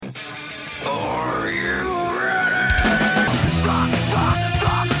Are you ready?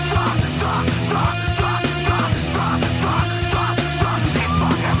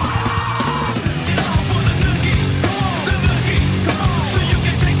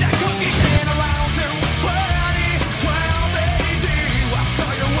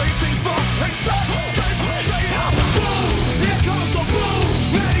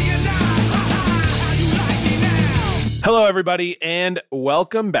 Hello, everybody, and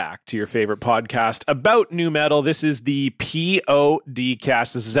welcome back to your favorite podcast about new metal. This is the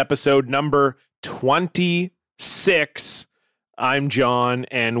PODcast. This is episode number 26. I'm John,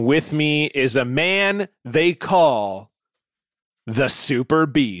 and with me is a man they call the Super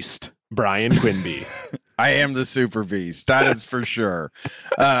Beast, Brian Quinby. I am the Super Beast. That is for sure.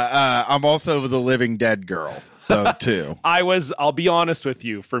 I'm also the living dead girl, though, too. I'll be honest with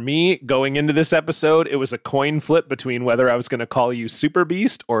you. For me, going into this episode, it was a coin flip between whether I was going to call you Super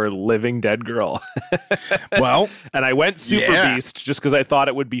Beast or Living Dead Girl. Well, and I went Super Beast just because I thought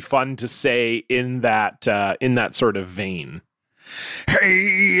it would be fun to say in that sort of vein.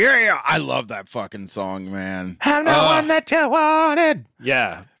 Hey, yeah, I love that fucking song, man. I'm the one that you wanted.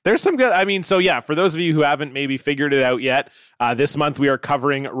 Yeah. There's some good, for those of you who haven't maybe figured it out yet, this month we are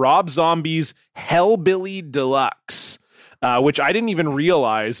covering Rob Zombie's Hellbilly Deluxe, which I didn't even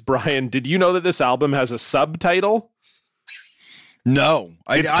realize. Brian, did you know that this album has a subtitle? No.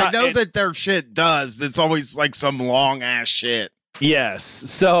 I know that their shit does. It's always like some long ass shit. Yes.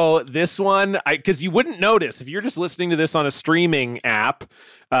 So this one, because you wouldn't notice if you're just listening to this on a streaming app,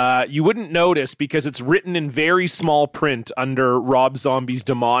 you wouldn't notice because it's written in very small print under Rob Zombie's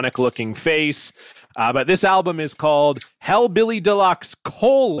demonic looking face. But this album is called Hellbilly Deluxe: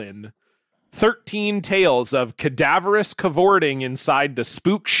 13 Tales of Cadaverous Cavorting Inside the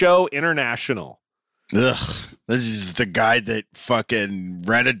Spook Show International. Ugh. This is just a guy that fucking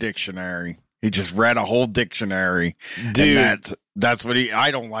read a dictionary. He just read a whole dictionary. Dude. And that's what I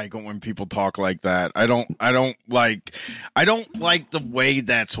don't like it when people talk like that. I don't like the way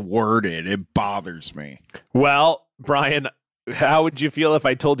that's worded. It bothers me. Well, Brian, how would you feel if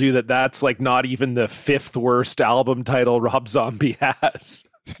I told you that that's like not even the fifth worst album title Rob Zombie has?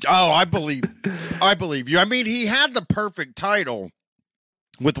 Oh, I believe you. I mean, he had the perfect title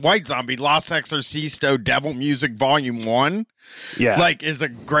with White Zombie, Los Exorcisto Devil Music Volume 1. Yeah. Like, is a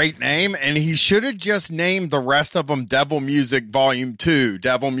great name, and he should have just named the rest of them Devil Music Volume 2,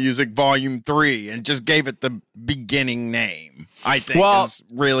 Devil Music Volume 3, and just gave it the beginning name, I think, is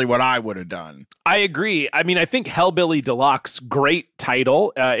really what I would have done. I agree. I mean, I think Hellbilly Deluxe, great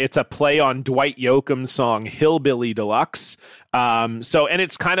title. It's a play on Dwight Yoakam's song Hillbilly Deluxe. And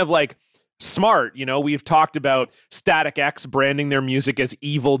it's kind of like smart. You know, we've talked about Static X branding their music as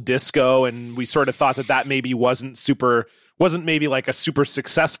evil disco, and we sort of thought that maybe wasn't maybe like a super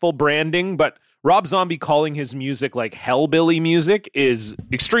successful branding, but Rob Zombie calling his music like Hellbilly music is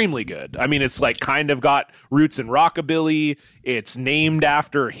extremely good. I mean, it's like kind of got roots in rockabilly. It's named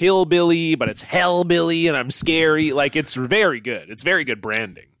after Hillbilly, but it's Hellbilly, and I'm scary. Like, it's very good. It's very good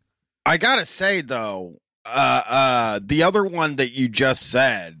branding. I gotta say, though, the other one that you just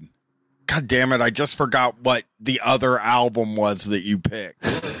said, God damn it, I just forgot what the other album was that you picked.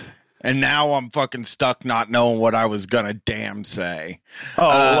 And now I'm fucking stuck not knowing what I was gonna damn say.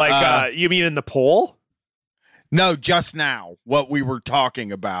 Oh, you mean in the poll? No, just now, what we were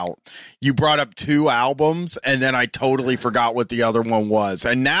talking about. You brought up two albums, and then I totally forgot what the other one was.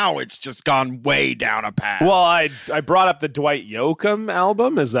 And now it's just gone way down a path. Well, I brought up the Dwight Yoakam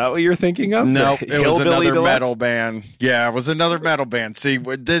album. Is that what you're thinking of? No, it was another Deluxe? metal band. Yeah, it was another metal band. See,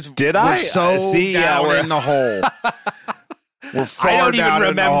 we're I? so See, down in the hole. We're far I don't even down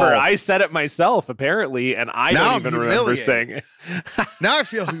remember. I said it myself, apparently, and I Now don't even remember saying it. Now I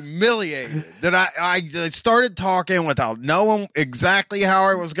feel humiliated that I started talking without knowing exactly how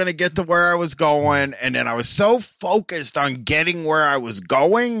I was going to get to where I was going, and then I was so focused on getting where I was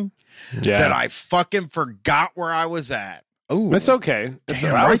going that I fucking forgot where I was at. Ooh, it's okay.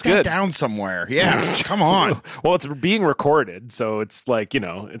 Damn, write that down somewhere. Yeah, come on. Well, it's being recorded, so it's like,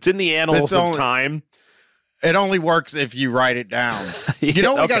 it's in the annals of time. It only works if you write it down. You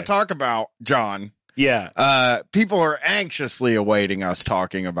know what we got to talk about, John? Yeah. People are anxiously awaiting us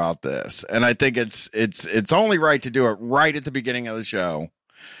talking about this, and I think it's only right to do it right at the beginning of the show.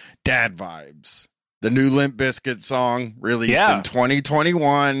 Dad Vibes, the new Limp Bizkit song released in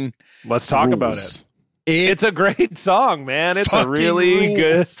 2021. Let's talk about it. It's a great song, man. It's a really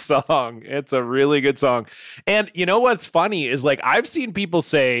good song. It's a really good song. And you know what's funny is, like, I've seen people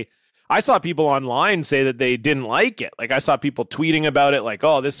say, I saw people online say that they didn't like it. Like, I saw people tweeting about it like,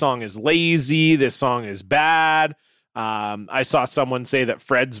 oh, this song is lazy. This song is bad. I saw someone say that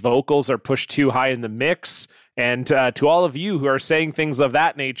Fred's vocals are pushed too high in the mix. And to all of you who are saying things of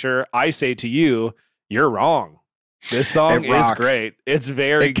that nature, I say to you, you're wrong. This song is great. It's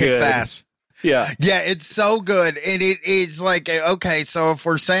very good. It kicks ass. Yeah. Yeah, it's so good. And it is like, okay, so if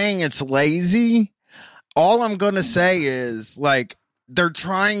we're saying it's lazy, all I'm going to say is like, they're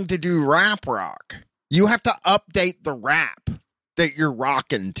trying to do rap rock. You have to update the rap that you're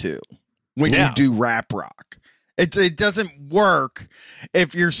rocking to when you do rap rock. It doesn't work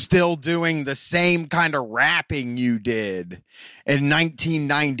if you're still doing the same kind of rapping you did in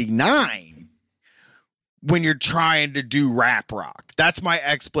 1999 when you're trying to do rap rock. That's my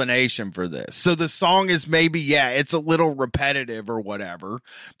explanation for this. So the song is maybe, it's a little repetitive or whatever,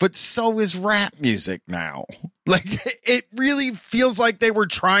 but so is rap music now. Like, it really feels like they were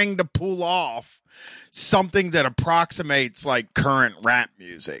trying to pull off something that approximates like current rap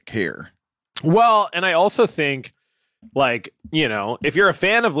music here. Well, and I also think, like, you know, if you're a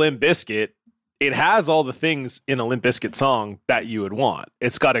fan of Limp Bizkit, it has all the things in a Limp Bizkit song that you would want.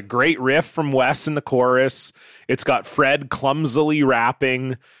 It's got a great riff from Wes in the chorus. It's got Fred clumsily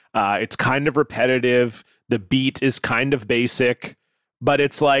rapping. It's kind of repetitive. The beat is kind of basic, but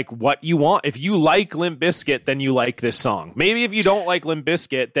it's like what you want. If you like Limp Bizkit, then you like this song. Maybe if you don't like Limp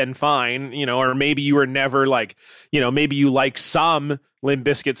Bizkit, then fine, you know, or maybe you were never like, you know, maybe you like some Limp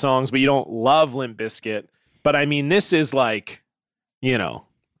Bizkit songs, but you don't love Limp Bizkit. But I mean, this is like, you know,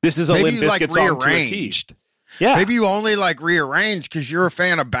 this is a Limp Bizkit song to a T. Yeah. Maybe you only like rearranged because you're a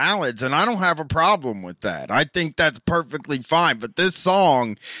fan of ballads, and I don't have a problem with that. I think that's perfectly fine. But this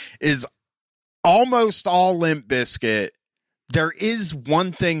song is almost all Limp Bizkit. There is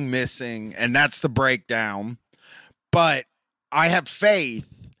one thing missing, and that's the breakdown. But I have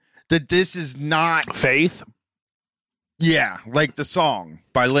faith that this is not Faith. Yeah, like the song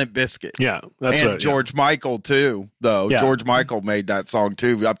by Limp Bizkit. Yeah, that's and right. George Michael too, though. Yeah. George Michael made that song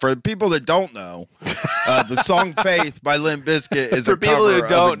too. For people that don't know, the song "Faith" by Limp Bizkit is for people who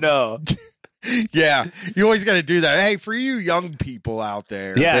don't know. Yeah, you always got to do that. Hey, for you young people out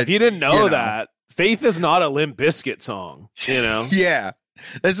there, if you didn't know that, "Faith" is not a Limp Bizkit song. You know, yeah.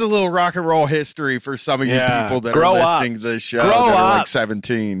 This is a little rock and roll history for some of you people that are listening to this show that are like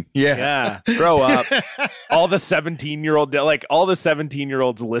 17. Yeah. Grow up. All the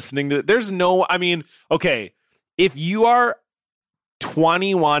 17-year-olds listening to it. There's no, I mean, okay, if you are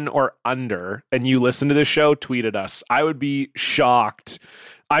 21 or under and you listen to this show, tweet at us. I would be shocked.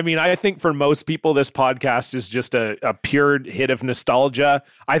 I mean, I think for most people, this podcast is just a pure hit of nostalgia.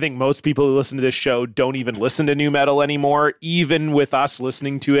 I think most people who listen to this show don't even listen to new metal anymore, even with us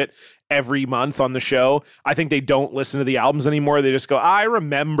listening to it every month on the show. I think they don't listen to the albums anymore. They just go, I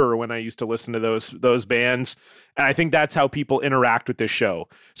remember when I used to listen to those bands. And I think that's how people interact with this show.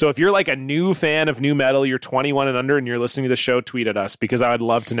 So if you're like a new fan of new metal, you're 21 and under, and you're listening to the show, tweet at us, because I would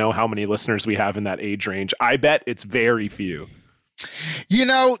love to know how many listeners we have in that age range. I bet it's very few. You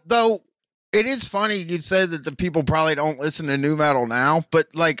know, though, it is funny you said that the people probably don't listen to new metal now, but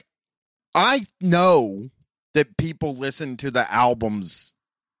like, I know that people listen to the albums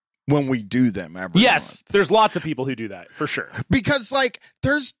when we do them every month. There's lots of people who do that for sure. Because like,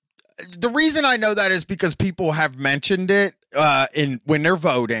 the reason I know that is because people have mentioned it when they're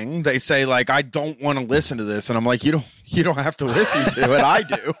voting. They say like, I don't want to listen to this, and I'm like, you don't have to listen to it. I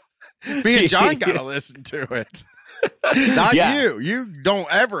do. Me and John gotta listen to it. Not you. You don't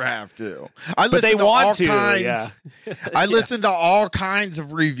ever have to. I listen to all kinds. I listen to all kinds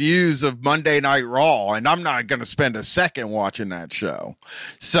of reviews of Monday Night Raw, and I'm not going to spend a second watching that show.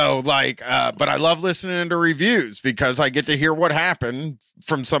 So, like, but I love listening to reviews because I get to hear what happened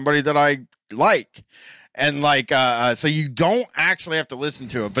from somebody that I like. And like, so you don't actually have to listen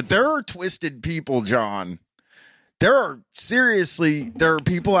to it. But there are twisted people, John. There are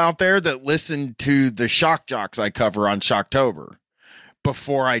people out there that listen to the shock jocks I cover on Shocktober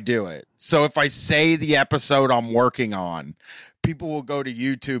before I do it. So if I say the episode I'm working on, people will go to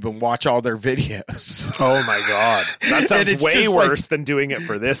YouTube and watch all their videos. Oh my God. That sounds way worse than doing it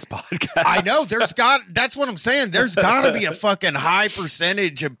for this podcast. I know. That's what I'm saying. There's gotta be a fucking high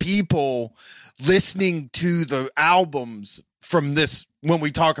percentage of people listening to the albums from this when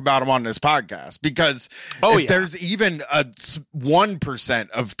we talk about them on this podcast, because there's even a 1%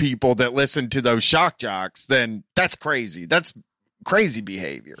 of people that listen to those shock jocks, then that's crazy. That's crazy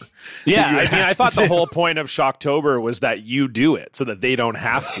behavior. Yeah, I mean, I thought the whole point of Shocktober was that you do it so that they don't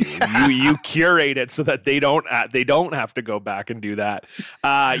have to. You curate it so that they don't have to go back and do that. People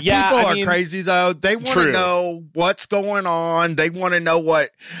are crazy though. They want to know what's going on. They want to know what,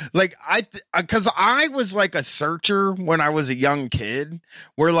 like, because I was like a searcher when I was a young kid,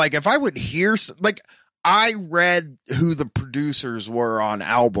 where like if I would hear like, I read who the producers were on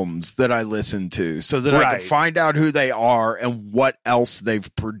albums that I listened to so that I could find out who they are and what else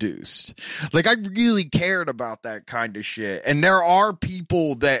they've produced. Like, I really cared about that kind of shit. And there are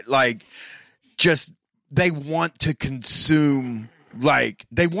people that, like, just, they want to consume, like,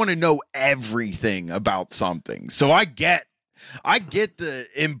 they want to know everything about something. So I get the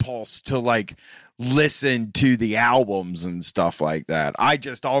impulse to, like, listen to the albums and stuff like that. I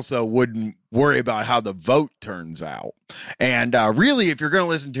just also wouldn't worry about how the vote turns out. And really, if you're going to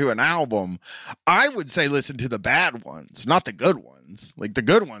listen to an album, I would say listen to the bad ones, not the good ones. Like, the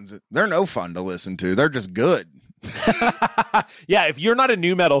good ones, they're no fun to listen to. They're just good. Yeah, if you're not a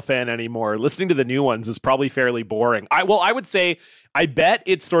new metal fan anymore, listening to the new ones is probably fairly boring. I would say, I bet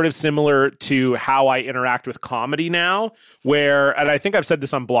it's sort of similar to how I interact with comedy now, where, and I think I've said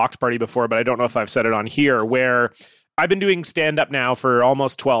this on Blocked Party before, but I don't know if I've said it on here, where I've been doing stand-up now for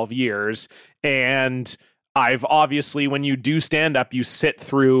almost 12 years, and I've obviously, when you do stand-up, you sit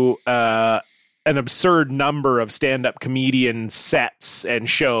through an absurd number of stand-up comedian sets and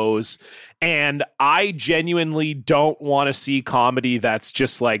shows, and I genuinely don't want to see comedy that's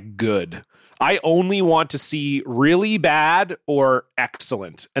just like good. I only want to see really bad or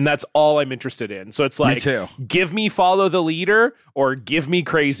excellent, and that's all I'm interested in. So it's like, give me Follow the Leader or give me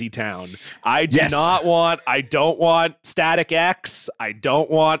Crazy Town. I don't want Static X. I don't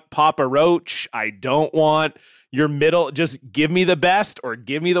want Papa Roach. I don't want your middle. Just give me the best or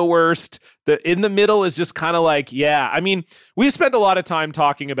give me the worst. In the middle is just kind of like, yeah. I mean, we've spent a lot of time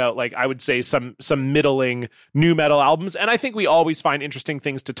talking about, like, I would say some middling new metal albums, and I think we always find interesting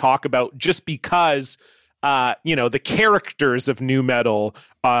things to talk about just because, the characters of new metal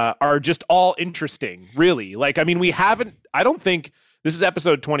are just all interesting, really. Like, I mean, I don't think, this is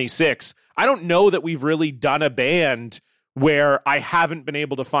episode 26. I don't know that we've really done a band where I haven't been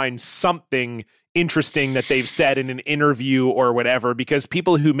able to find something interesting that they've said in an interview or whatever, because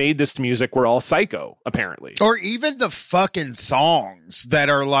people who made this music were all psycho, apparently. Or even the fucking songs that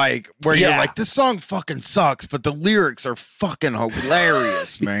are like, where you're like, this song fucking sucks, but the lyrics are fucking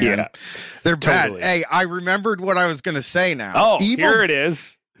hilarious, man. Yeah, they're totally bad. Hey, I remembered what I was going to say now. Oh, here it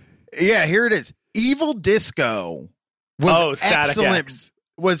is. Yeah, here it is. Evil Disco was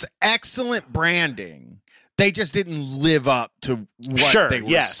excellent branding. They just didn't live up to what they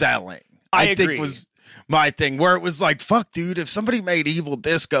were selling. I think was my thing, where it was like, fuck, dude, if somebody made Evil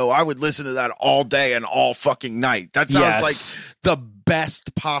Disco, I would listen to that all day and all fucking night. That sounds like the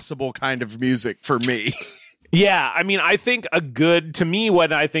best possible kind of music for me. Yeah, I mean, I think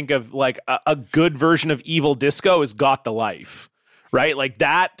when I think of like a good version of Evil Disco is Got the Life. Right? Like,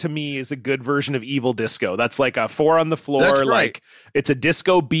 that to me is a good version of Evil Disco. That's like a 4 on the floor. That's right. Like, it's a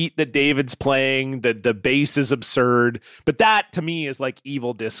disco beat that David's playing. The bass is absurd. But that to me is like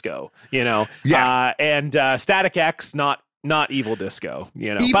Evil Disco, Yeah. And Static X, not Evil Disco,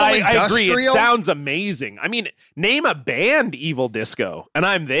 But I agree, it sounds amazing. I mean, name a band Evil Disco, and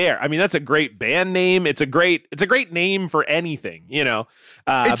I'm there. I mean, that's a great band name. It's a great name for anything,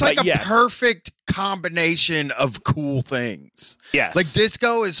 It's like a perfect combination of cool things. Yes. Like,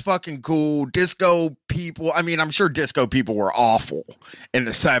 disco is fucking cool. Disco people, I mean, I'm sure disco people were awful in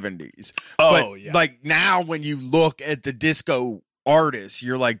the 70s. Oh, but like, now when you look at the disco artists,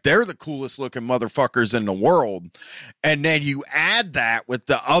 you're like, they're the coolest looking motherfuckers in the world. And then you add that with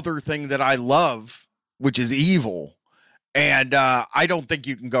the other thing that I love, which is evil. And I don't think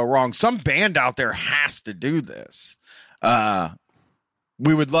you can go wrong. Some band out there has to do this.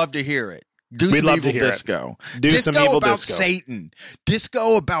 We would love to hear it. We'd love Evil Disco. Some Evil about Disco. Satan.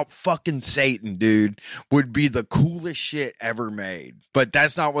 Disco about fucking Satan, dude, would be the coolest shit ever made. But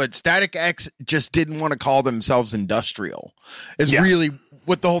that's not what Static X just didn't want to call themselves industrial. Is really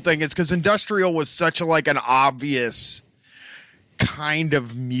what the whole thing is, because industrial was such an obvious kind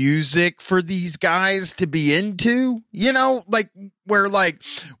of music for these guys to be into, like, where, like,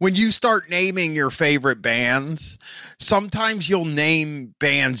 when you start naming your favorite bands, sometimes you'll name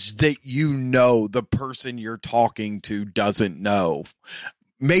bands that the person you're talking to doesn't know.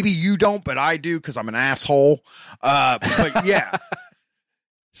 Maybe you don't, but I do, because I'm an asshole. But yeah.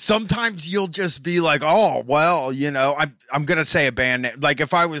 Sometimes you'll just be like, oh, well, I'm going to say a band name. Like,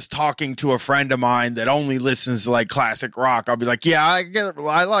 if I was talking to a friend of mine that only listens to like classic rock, I'll be like, yeah, I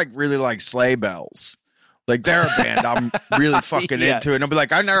really like Sleigh Bells. Like, they're a band I'm really fucking into. And I'll be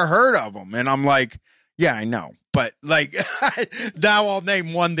like, I never heard of them. And I'm like, yeah, I know. But like, now I'll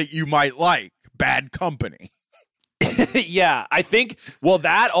name one that you might like, Bad Company. Yeah, I think,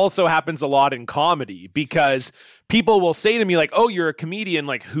 that also happens a lot in comedy, because people will say to me, like, oh, you're a comedian,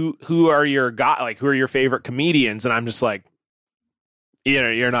 like, who are your favorite comedians? And I'm just like,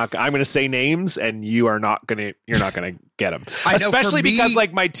 You're not. I'm going to say names, and you're not going to get them. I know, Especially for me, because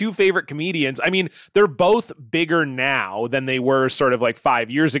like my two favorite comedians. I mean, they're both bigger now than they were sort of like 5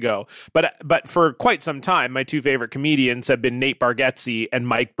 years ago. But for quite some time, my two favorite comedians have been Nate Bargatze and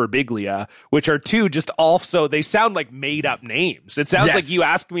Mike Birbiglia, which are two just also. They sound like made up names. It sounds like you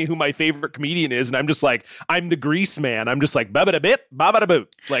ask me who my favorite comedian is, and I'm just like, I'm the Grease Man. I'm just like babada bip, babada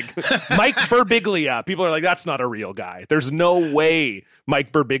boot. Like Mike Birbiglia. People are like, that's not a real guy. There's no way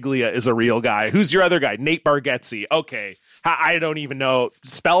Mike Birbiglia is a real guy. Who's your other guy? Nate Bargatze. Okay. I don't even know.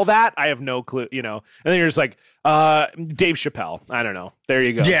 Spell that? I have no clue, you know. And then you're just like, Dave Chappelle. I don't know. There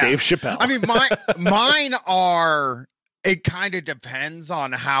you go. Yeah. Dave Chappelle. I mean, mine are, it kind of depends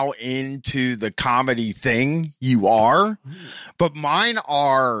on how into the comedy thing you are. But mine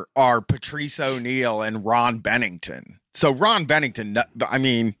are Patrice O'Neal and Ron Bennington. So Ron Bennington, I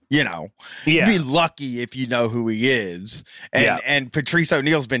mean, you know, you'd be lucky if you know who he is. And Patrice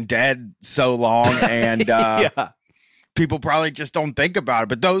O'Neal's been dead so long, and people probably just don't think about it.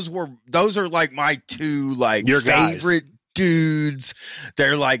 But those are like my two like your favorite dudes.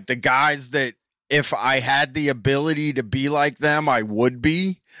 They're like the guys that if I had the ability to be like them, I would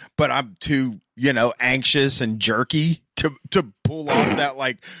be. But I'm too, you know, anxious and jerky to pull off that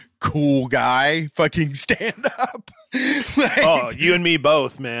like cool guy fucking stand up. Like, you and me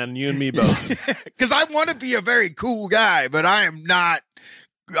both, man. You and me both. Because I want to be a very cool guy, but I am not.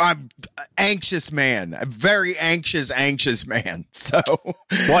 I'm anxious man, a very anxious man. So,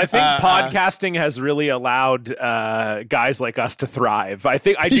 well, I think podcasting has really allowed guys like us to thrive. I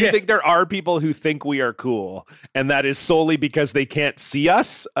do think there are people who think we are cool, and that is solely because they can't see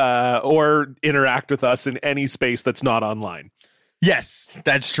us or interact with us in any space that's not online. Yes,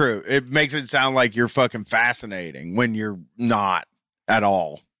 that's true. It makes it sound like you're fucking fascinating when you're not at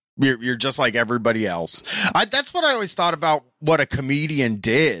all. You're just like everybody else. That's what I always thought about what a comedian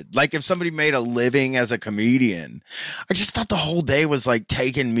did. Like if somebody made a living as a comedian, I just thought the whole day was like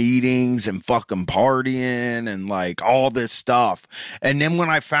taking meetings and fucking partying and like all this stuff. And then when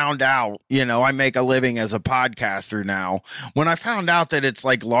I found out, you know, I make a living as a podcaster now. When I found out that it's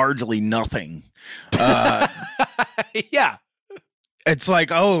like largely nothing. Yeah. It's like,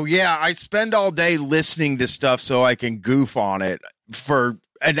 oh yeah, I spend all day listening to stuff so I can goof on it for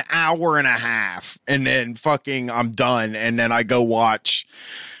an hour and a half, and then fucking I'm done, and then I go watch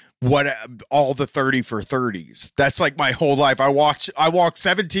all the 30 for 30s. That's like my whole life. I walk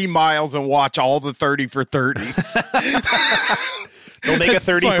 17 miles and watch all the 30 for 30s. They'll make a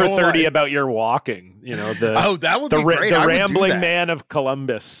 30 for 30 about your walking. You know, that would be great. The rambling man of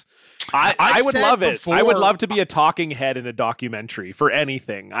Columbus. I would love it. I would love to be a talking head in a documentary for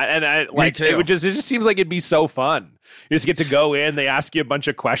anything. It just seems like it'd be so fun. You just get to go in. They ask you a bunch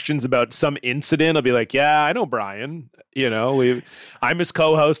of questions about some incident. I'll be like, yeah, I know Brian. You know, I'm his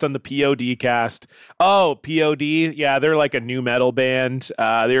co-host on the POD cast. Oh, POD. Yeah, they're like a new metal band.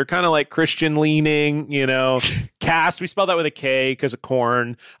 They were kind of like Christian leaning, you know. Cast, we spelled that with a K because of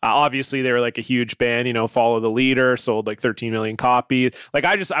Korn. Obviously, they were like a huge band, you know, Follow the Leader, sold like 13 million copies. Like,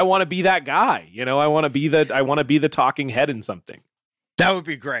 I want to be that guy, you know. I want to be the talking head in something. That would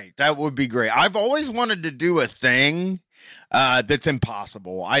be great. That would be great. I've always wanted to do a thing that's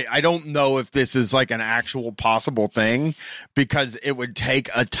impossible. I don't know if this is like an actual possible thing because it would take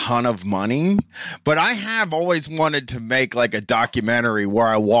a ton of money, but I have always wanted to make like a documentary where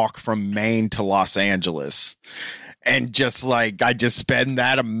I walk from Maine to Los Angeles and just like, I just spend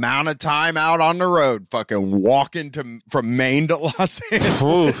that amount of time out on the road, fucking walking from Maine to Los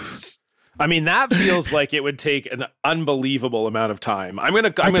Angeles. I mean, that feels like it would take an unbelievable amount of time. I've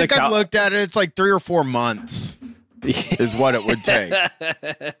looked at it. It's like 3 or 4 months is what it would take.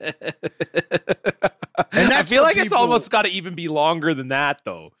 And I feel like it's almost got to even be longer than that,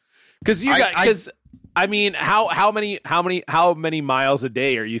 though, because I mean, how many miles a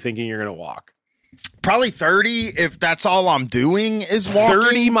day are you thinking you're going to walk? Probably 30 if that's all I'm doing is walking.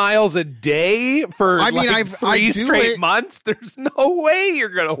 30 miles a day for three straight months? There's no way you're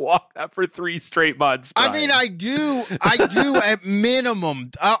going to walk that for 3 straight months, Brian. I mean, I do at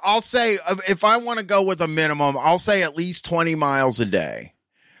minimum. I'll say if I want to go with a minimum, I'll say at least 20 miles a day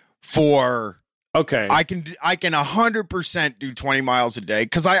okay. I can 100% do 20 miles a day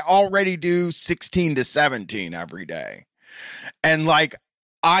because I already do 16 to 17 every day. And like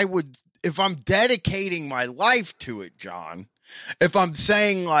I would, if I'm dedicating my life to it, John, if I'm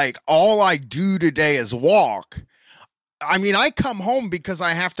saying like all I do today is walk, I mean, I come home because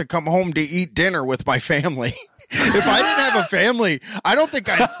I have to come home to eat dinner with my family. If I didn't have a family, I don't think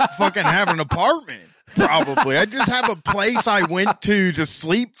I'd fucking have an apartment. Probably. I just have a place I went to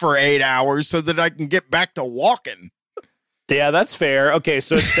sleep for 8 hours so that I can get back to walking. Yeah, that's fair. Okay,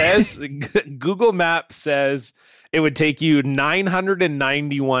 so it says Google Maps says it would take you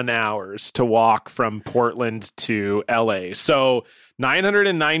 991 hours to walk from Portland to LA. So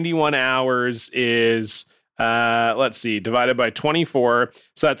 991 hours is let's see, divided by 24.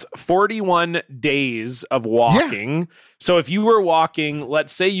 So that's 41 days of walking. Yeah. So if you were walking,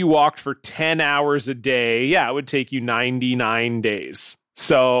 let's say you walked for 10 hours a day, yeah, it would take you 99 days.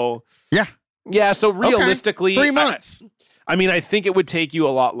 So yeah. So realistically, 3 months. I mean, I think it would take you a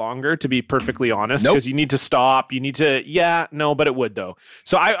lot longer, to be perfectly honest, because you need to stop. You need to, but it would, though.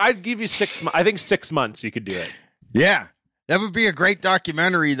 So I'd give you 6 months. I think 6 months you could do it. Yeah. That would be a great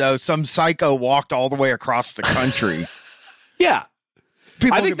documentary, though. Some psycho walked all the way across the country. Yeah.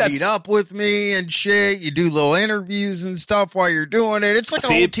 People can meet up with me and shit. You do little interviews and stuff while you're doing it. It's like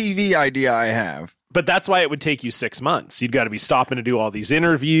an old TV idea I have. But that's why it would take you 6 months. You'd got to be stopping to do all these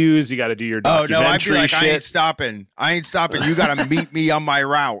interviews. You got to do your documentary. Oh, no, I'd be like, shit. I ain't stopping. You got to meet me on my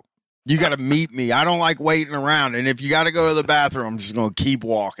route. You got to meet me. I don't like waiting around. And if you got to go to the bathroom, I'm just going to keep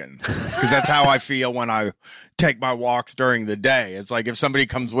walking. Because that's how I feel when I take my walks during the day. It's like if somebody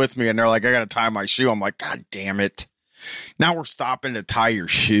comes with me and they're like, I got to tie my shoe. I'm like, God damn it. Now we're stopping to tie your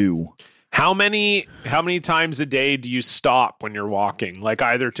shoe. How many times a day do you stop when you're walking? Like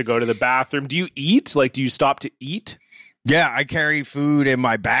either to go to the bathroom. Do you eat? Like, do you stop to eat? Yeah, I carry food in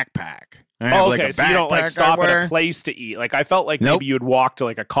my backpack. Okay, so you don't like stop at a place to eat. Like I felt like maybe you would walk to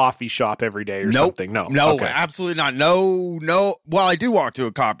like a coffee shop every day or something. No, okay. Absolutely not. No. Well, I do walk to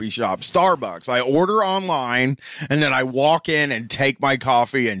a coffee shop, Starbucks. I order online and then I walk in and take my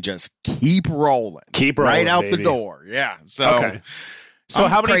coffee and just keep rolling. Right out the door. Yeah. So. Okay. So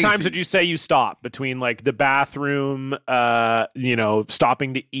how many times did you say you stop between like the bathroom,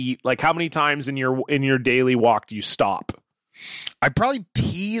 stopping to eat? Like how many times in your daily walk do you stop? I probably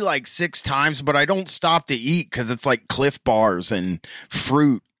pee like 6 times, but I don't stop to eat because it's like Cliff Bars and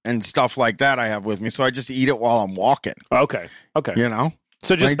fruit and stuff like that I have with me. So I just eat it while I'm walking. Okay.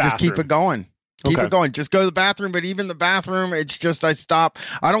 So just keep it going. Keep it going. Just go to the bathroom. But even the bathroom, it's just I stop.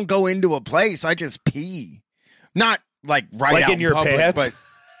 I don't go into a place. I just pee. Not like out in your public, pants? but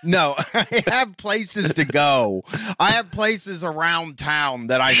no, I have places to go. I have places around town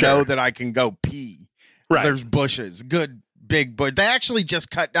that I know that I can go pee. Right. There's bushes, good big bush. They actually just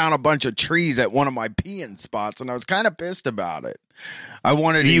cut down a bunch of trees at one of my peeing spots, and I was kind of pissed about it. I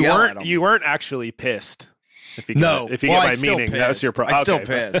wanted to yell at them. You weren't actually pissed. If you get my meaning, that's your problem. I'm still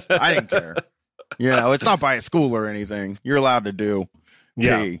pissed. I didn't care. It's not by a school or anything. You're allowed to do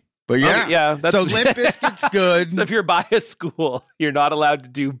pee. But that's so Limp Bizkit's good. So if you're by a school, you're not allowed to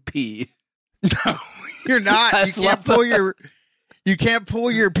do pee. No, you're not. You can't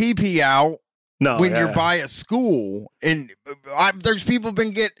pull your pee out. No, when you're by a school, and there's people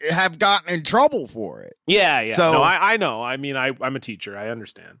have gotten in trouble for it. Yeah. So no, I know. I mean, I'm a teacher. I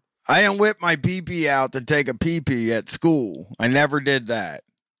understand. I didn't whip my pee out to take a pee at school. I never did that.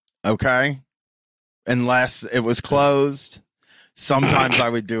 Okay, unless it was closed. Sometimes I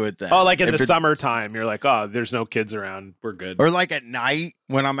would do it then. Oh, like in the summertime, you're like, oh, there's no kids around. We're good. Or like at night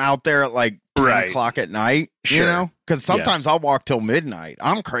when I'm out there at like 10 o'clock at night, because sometimes I'll walk till midnight.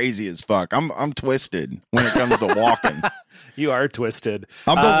 I'm crazy as fuck. I'm twisted when it comes to walking. You are twisted.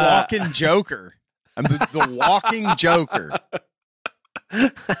 I'm the walking joker. I'm the walking joker.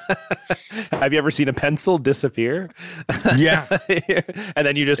 Have you ever seen a pencil disappear? Yeah. And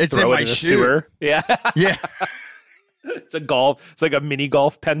then you just throw it in a sewer. Yeah. Yeah. It's like a mini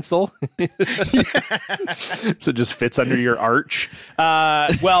golf pencil. So it just fits under your arch.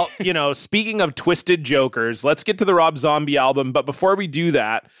 Well, speaking of twisted jokers, let's get to the Rob Zombie album. But before we do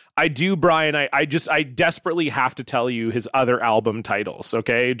that, Brian, I desperately have to tell you his other album titles,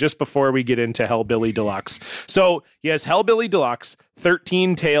 okay? Just before we get into Hellbilly Deluxe. So he has Hellbilly Deluxe,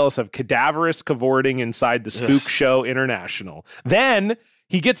 13 Tales of Cadaverous Cavorting Inside the Spook Show International. Then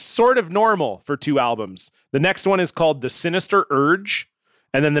he gets sort of normal for 2 albums. The next one is called The Sinister Urge.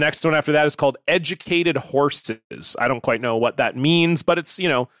 And then the next one after that is called Educated Horses. I don't quite know what that means, but it's,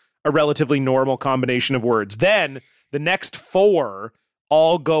 a relatively normal combination of words. Then the next 4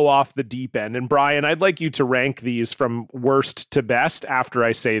 all go off the deep end. And Brian, I'd like you to rank these from worst to best after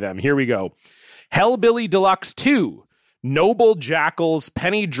I say them. Here we go. Hellbilly Deluxe 2. Noble Jackals,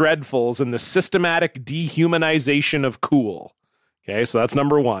 Penny Dreadfuls, and the Systematic Dehumanization of Cool. Okay, so that's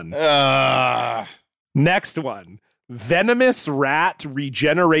number 1. Next one, Venomous Rat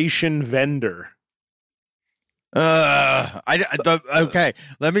Regeneration Vendor. Okay,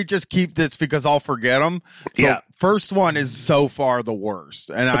 let me just keep this because I'll forget them. The first one is so far the worst,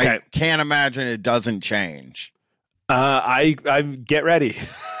 and I can't imagine it doesn't change. I get ready.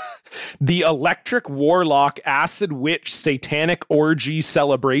 The Electric Warlock Acid Witch Satanic Orgy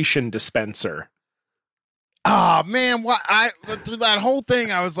Celebration Dispenser. Oh man, through that whole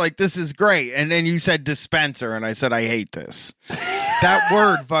thing I was like, this is great. And then you said dispenser and I said I hate this. That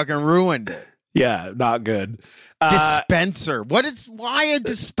word fucking ruined it. Yeah, not good. Dispenser. Why a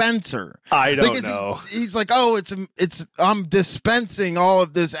dispenser? I don't know. He's like, oh, I'm dispensing all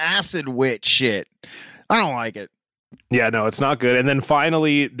of this acid witch shit. I don't like it. Yeah, no, it's not good. And then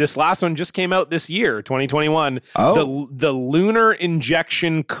finally, this last one just came out this year, 2021. Oh. The Lunar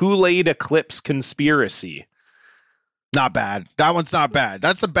Injection Kool-Aid Eclipse Conspiracy. Not bad. That one's not bad.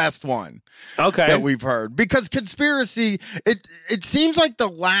 That's the best one that we've heard. Because conspiracy, it seems like the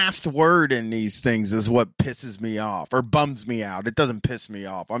last word in these things is what pisses me off or bums me out. It doesn't piss me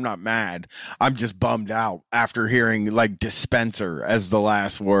off. I'm not mad. I'm just bummed out after hearing like dispenser as the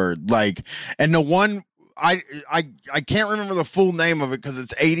last word. Like, and the one I can't remember the full name of it because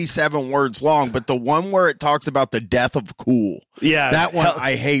it's 87 words long, but the one where it talks about the death of cool. Yeah. That one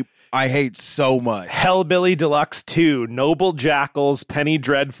I hate so much. Hellbilly Deluxe 2, Noble Jackals, Penny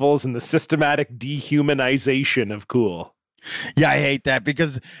Dreadfuls, and the systematic dehumanization of cool. Yeah, I hate that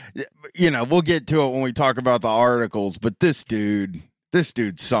because, we'll get to it when we talk about the articles, but this dude's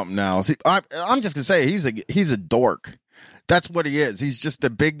something else. I'm just going to say he's a dork. That's what he is. He's just a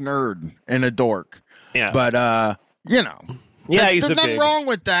big nerd and a dork. Yeah. But, yeah, there's nothing wrong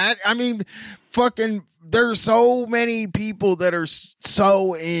with that. I mean, fucking... There's so many people that are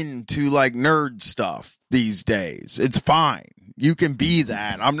so into like nerd stuff these days. It's fine. You can be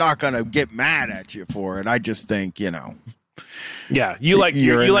that. I'm not going to get mad at you for it. I just think, Yeah, you like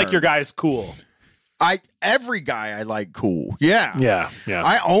your guys cool. Every guy I like cool. Yeah. Yeah.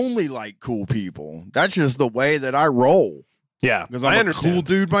 I only like cool people. That's just the way that I roll. Yeah. Because I'm a cool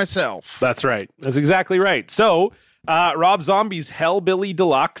dude myself. That's right. That's exactly right. So, Rob Zombie's Hellbilly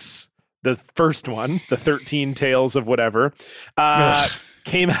Deluxe, the first one, the 13 Tales of whatever,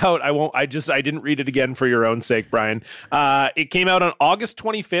 came out. I didn't read it again for your own sake, Brian. It came out on August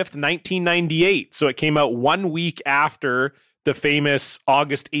 25th, 1998. So it came out 1 week after the famous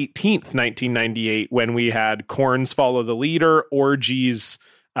August 18th, 1998, when we had Korn's Follow the Leader, Orgy's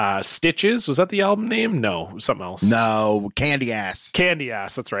Stitches. Was that the album name? No, something else. No, Candy Ass. Candy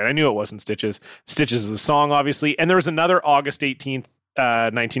Ass. That's right. I knew it wasn't Stitches. Stitches is the song, obviously. And there was another August 18th,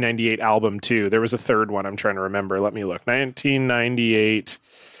 1998 album too. There was a third one I'm trying to remember. Let me look. 1998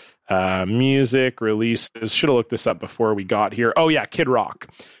 music releases. Should have looked this up before we got here. Oh yeah, Kid Rock.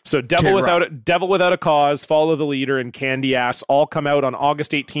 So Devil Without a Cause, Follow the Leader, and Candy Ass all come out on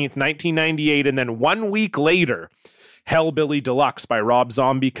August 18th, 1998, and then 1 week later, Hellbilly Deluxe by Rob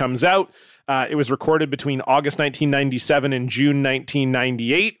Zombie comes out. It was recorded between August 1997 and June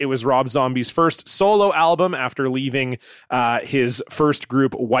 1998. It was Rob Zombie's first solo album after leaving his first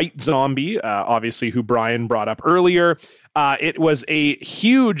group, White Zombie, obviously, who Brian brought up earlier. It was a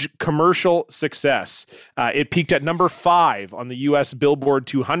huge commercial success. It peaked at number 5 on the U.S. Billboard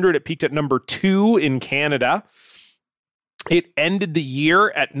 200. It peaked at number 2 in Canada. It ended the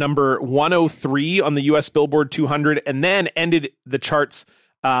year at number 103 on the U.S. Billboard 200 and then ended the charts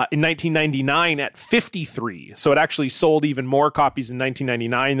in 1999 at 53. So it actually sold even more copies in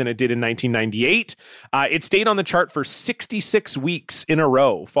 1999 than it did in 1998. It stayed on the chart for 66 weeks in a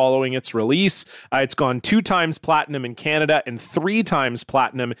row following its release. It's gone 2 times platinum in Canada and 3 times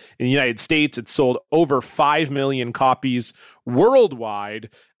platinum in the United States. It sold over 5 million copies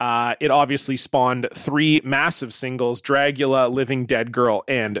worldwide. It obviously spawned 3 massive singles: Dragula, Living Dead Girl,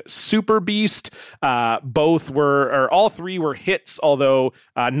 and Super Beast. All 3 were hits, although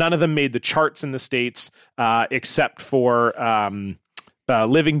none of them made the charts in the States, except for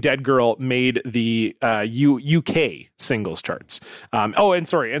Living Dead Girl made the UK singles charts. And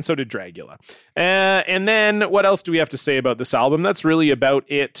so did Dragula. And then what else do we have to say about this album? That's really about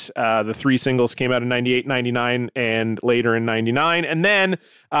it. The 3 singles came out in 98, 99, and later in 99. And then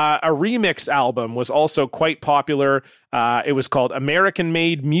a remix album was also quite popular. It was called American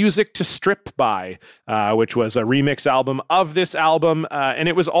Made Music to Strip By, which was a remix album of this album. And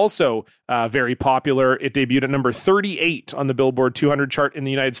it was also very popular. It debuted at number 38 on the Billboard 200 chart in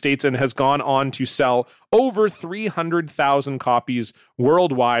the United States and has gone on to sell over 300,000 copies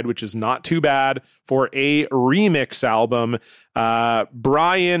worldwide, which is not too bad for a remix album.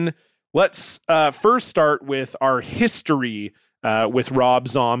 Brian, let's first start with our history with Rob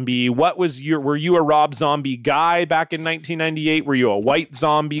Zombie. Were you a Rob Zombie guy back in 1998? Were you a White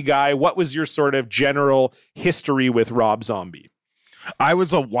Zombie guy? What was your sort of general history with Rob Zombie? I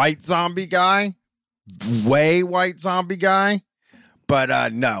was a White Zombie guy, way White Zombie guy,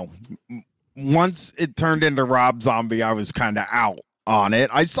 but no. Once it turned into Rob Zombie, I was kind of out. on it.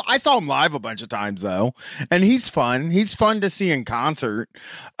 I saw him live a bunch of times though, and he's fun. He's fun to see in concert.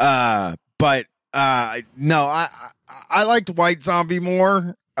 But no, I liked White Zombie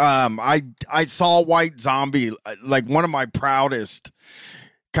more. I saw White Zombie, like one of my proudest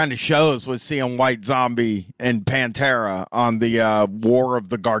kind of shows was seeing White Zombie and Pantera on the War of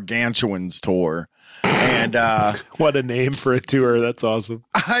the Gargantuans tour. And what a name for a tour. That's awesome.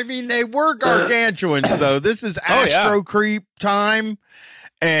 I mean, they were gargantuans though. This is Astro Creep time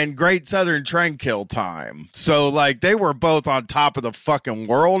and Great Southern Trendkill time. So like they were both on top of the fucking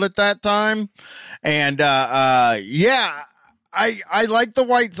world at that time. And yeah, I like the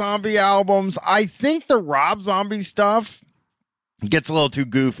White Zombie albums. I think the Rob Zombie stuff gets a little too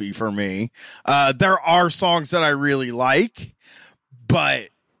goofy for me. There are songs that I really like, but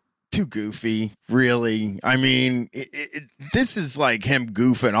too goofy, really. I mean, this is like him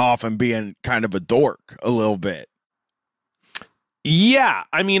goofing off and being kind of a dork a little bit. Yeah,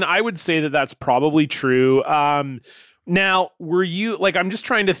 I mean, I would say that that's probably true. Now, were you, like, I'm just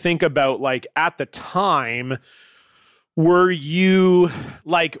trying to think about, like, at the time, were you,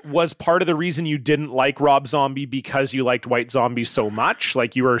 like, was part of the reason you didn't like Rob Zombie because you liked White Zombie so much?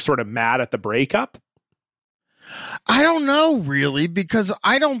 Like, you were sort of mad at the breakup? I don't know, really, because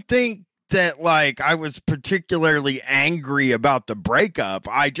I don't think that, like, I was particularly angry about the breakup.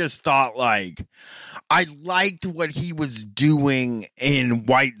 I just thought, like, I liked what he was doing in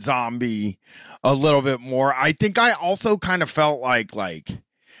White Zombie a little bit more. I think I also kind of felt like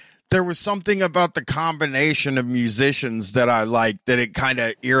there was something about the combination of musicians that I liked that it kind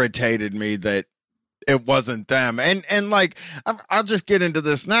of irritated me that it wasn't them. And like, I'll just get into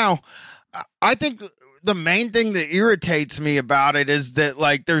this now. I think the main thing that irritates me about it is that,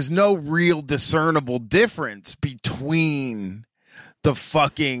 like, there's no real discernible difference between the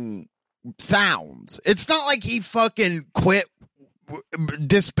fucking sounds. It's not like he fucking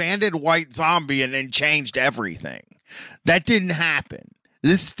disbanded White Zombie and then changed everything. That didn't happen.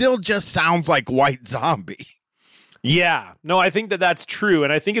 This still just sounds like White Zombie. Yeah, no, I think that that's true.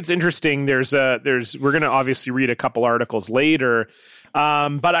 And I think it's interesting. We're going to obviously read a couple articles later.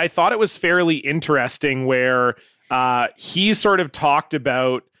 But I thought it was fairly interesting where he sort of talked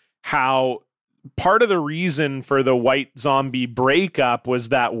about how part of the reason for the White Zombie breakup was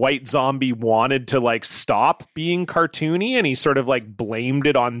that White Zombie wanted to, like, stop being cartoony, and he sort of, like, blamed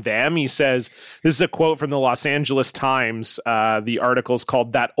it on them. He says, this is a quote from the Los Angeles Times. The article's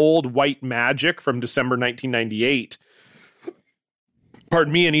called "That Old White Magic" from December 1998.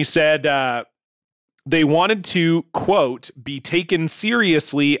 Pardon me. And he said, they wanted to, quote, be taken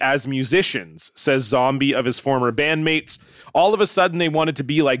seriously as musicians, says Zombie of his former bandmates. All of a sudden, they wanted to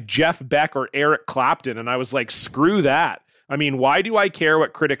be like Jeff Beck or Eric Clapton. And I was like, screw that. I mean, why do I care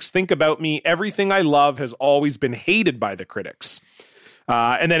what critics think about me? Everything I love has always been hated by the critics.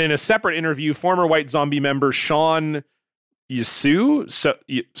 And then in a separate interview, former White Zombie member Sean So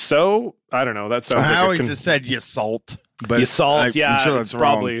I don't know. That sounds like I always just said Yasalt. But Yasalt, yeah, I'm sure it's that's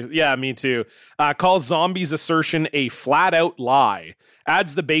probably wrong. Yeah, me too. Calls Zombie's assertion a flat-out lie.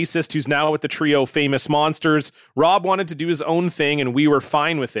 Adds the bassist, who's now with the trio Famous Monsters. Rob wanted to do his own thing, and we were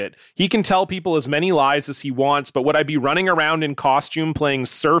fine with it. He can tell people as many lies as he wants, but would I be running around in costume playing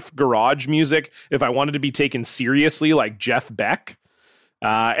surf garage music if I wanted to be taken seriously like Jeff Beck?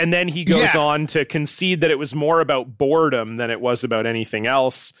 And then he goes on to concede that it was more about boredom than it was about anything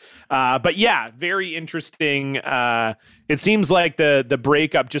else. But yeah, very interesting. It seems like the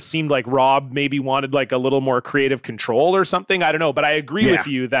breakup just seemed like Rob maybe wanted like a little more creative control or something. I don't know, but I agree with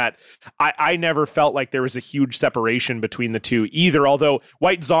you that I never felt like there was a huge separation between the two either. Although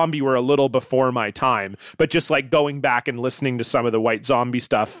White Zombie were a little before my time, but just like going back and listening to some of the White Zombie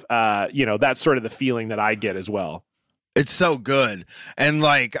stuff, that's sort of the feeling that I get as well. It's so good. And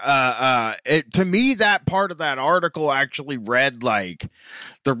like, to me, that part of that article actually read like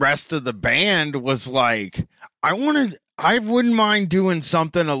the rest of the band was like, I wouldn't mind doing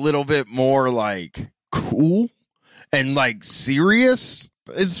something a little bit more like cool and like serious,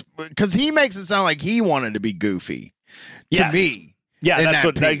 is because he makes it sound like he wanted to be goofy to me. Yeah. That's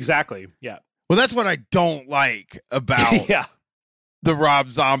what exactly. Yeah. Well, that's what I don't like about the Rob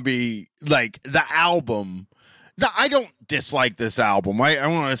Zombie, like the album. I don't dislike this album. I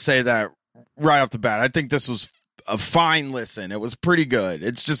want to say that right off the bat. I think this was a fine listen. It was pretty good.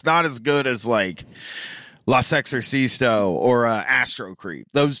 It's just not as good as like Los Exorcisto or Astro Creep.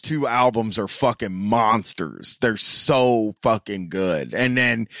 Those two albums are fucking monsters. They're so fucking good. And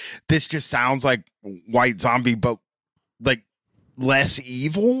then this just sounds like White Zombie, but like less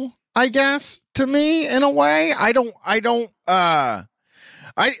evil, I guess, to me in a way.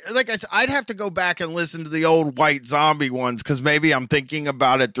 I said, I'd have to go back and listen to the old White Zombie ones because maybe I'm thinking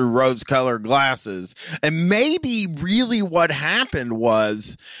about it through rose-colored glasses. And maybe really what happened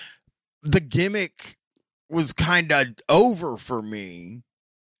was the gimmick was kind of over for me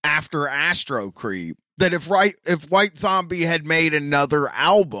after Astro Creep. That if White Zombie had made another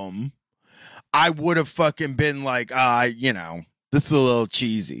album, I would have fucking been like, this is a little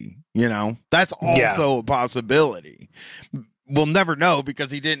cheesy. That's also a possibility. We'll never know because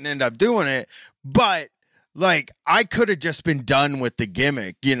he didn't end up doing it. But like, I could have just been done with the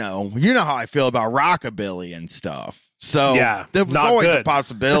gimmick. You know how I feel about rockabilly and stuff. So there was always a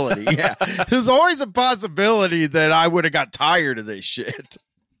possibility. Yeah, there's always a possibility that I would have got tired of this shit.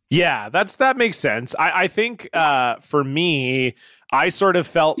 Yeah, that makes sense. I think for me, I sort of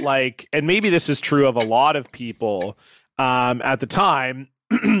felt like, and maybe this is true of a lot of people at the time,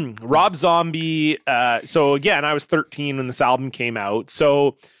 Rob Zombie. So again, I was 13 when this album came out.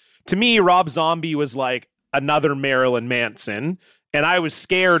 So to me, Rob Zombie was like another Marilyn Manson. And I was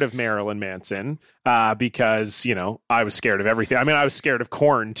scared of Marilyn Manson because, I was scared of everything. I mean, I was scared of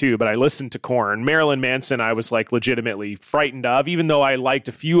Korn too, but I listened to Korn. Marilyn Manson, I was like legitimately frightened of, even though I liked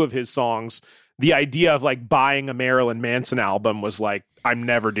a few of his songs. The idea of like buying a Marilyn Manson album was like, I'm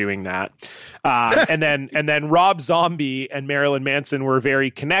never doing that. And then Rob Zombie and Marilyn Manson were very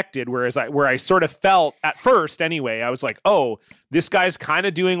connected. Where I sort of felt at first anyway, I was like, oh, this guy's kind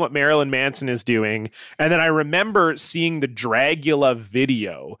of doing what Marilyn Manson is doing. And then I remember seeing the Dragula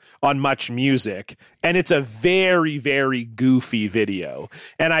video on Much Music, and it's a very, very goofy video.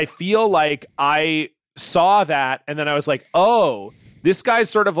 And I feel like I saw that, and then I was like, oh, this guy's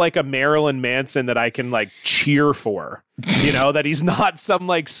sort of like a Marilyn Manson that I can like cheer for, that he's not some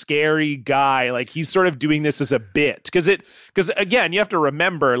like scary guy. Like he's sort of doing this as a bit because again, you have to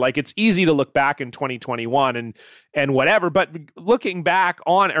remember, like, it's easy to look back in 2021 and whatever, but looking back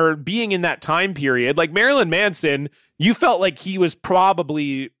on or being in that time period, like Marilyn Manson, you felt like he was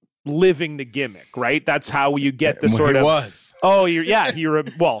probably living the gimmick, right? That's how you get the sort of was. Oh,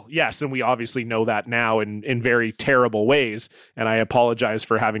 well, yes, and we obviously know that now in very terrible ways, and I apologize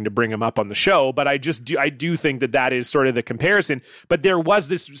for having to bring him up on the show, but I do think that is sort of the comparison. But there was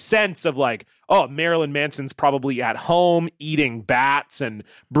this sense of like, oh, Marilyn Manson's probably at home eating bats and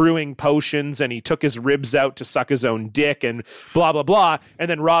brewing potions, and he took his ribs out to suck his own dick and blah blah blah, and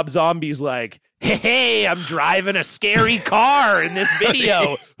then Rob Zombie's like, hey, I'm driving a scary car in this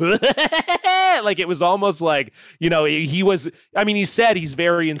video. Like, it was almost like, he said he's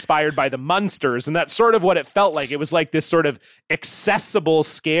very inspired by the Munsters, and that's sort of what it felt like. It was like this sort of accessible,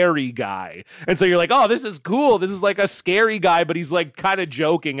 scary guy. And so you're like, oh, this is cool. This is like a scary guy, but he's like kind of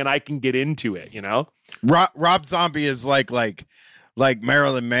joking and I can get into it, Rob Zombie is like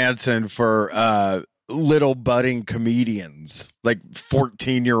Marilyn Manson for little budding comedians, like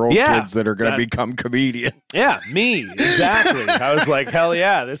 14-year-old kids that are going to become comedians. Yeah, me. Exactly. I was like, hell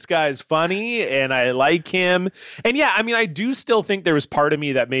yeah, this guy's funny and I like him. And yeah, I mean, I do still think there was part of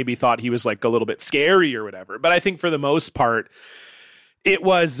me that maybe thought he was like a little bit scary or whatever. But I think for the most part, it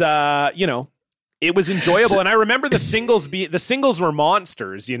was, it was enjoyable. And I remember the singles were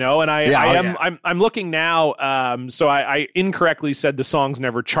monsters, and I'm looking now. So I incorrectly said the songs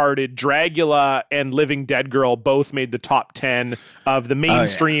never charted. Dragula and Living Dead Girl both made the top 10 of the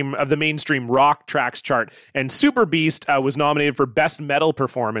mainstream rock tracks chart. And Super Beast was nominated for Best Metal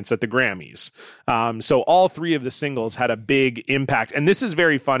Performance at the Grammys. So all three of the singles had a big impact. And this is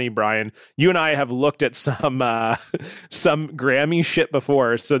very funny, Brian. You and I have looked at some Grammy shit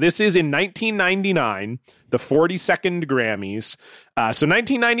before. So this is in 1999. The 42nd Grammys. So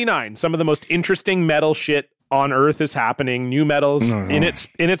 1999, some of the most interesting metal shit on earth is happening. New metal's in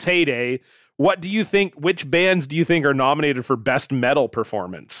its heyday. What do you think? Which bands do you think are nominated for Best Metal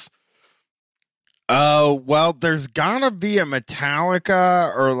Performance? Oh, well, there's gotta be a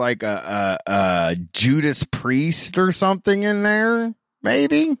Metallica or like a Judas Priest or something in there,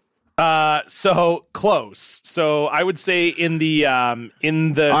 maybe. So close. So I would say in the Iron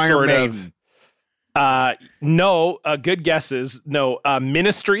sort Maiden. Of. No, good guesses. No,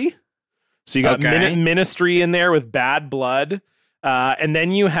 Ministry. So you got Ministry in there with Bad Blood. And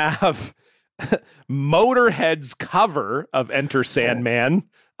then you have Motorhead's cover of Enter Sandman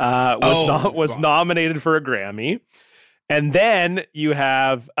was nominated for a Grammy. And then you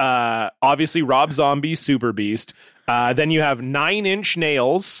have obviously Rob Zombie, Super Beast. Then you have 9 Inch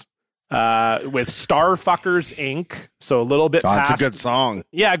Nails. With Starfuckers Inc. So a little bit past. That's a good song.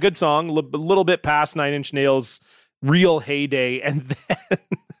 Yeah, good song. A little bit past 9 Inch Nails' real heyday. And then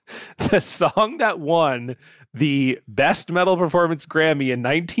The song that won the Best Metal Performance Grammy in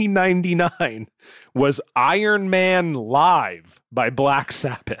 1999 was Iron Man Live by Black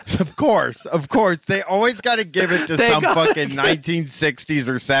Sabbath. Of course. They always got to give it to some fucking 1960s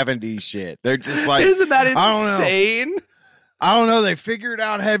or 70s shit. They're just like, isn't that insane? I don't know. They figured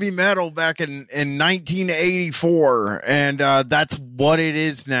out heavy metal back in 1984, and that's what it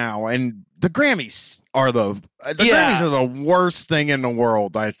is now. And the Grammys are Grammys are the worst thing in the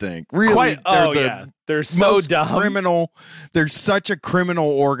world, I think. Really, they're so dumb. Criminal. They're such a criminal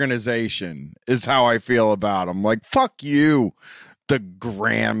organization, is how I feel about them. Like, fuck you, the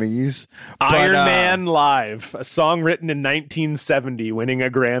Grammys. Iron Man Live, a song written in 1970, winning a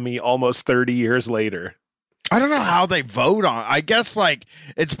Grammy almost 30 years later. I don't know how they vote on. I guess like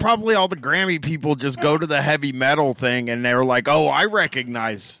it's probably all the Grammy people just go to the heavy metal thing and they're like, "Oh, I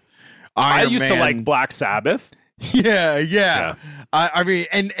recognize Iron Man." I used to like Black Sabbath. Yeah. I mean,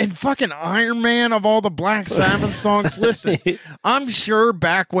 and fucking Iron Man of all the Black Sabbath songs. Listen, I'm sure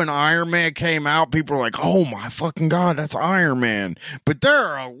back when Iron Man came out, people were like, "Oh my fucking God, that's Iron Man." But there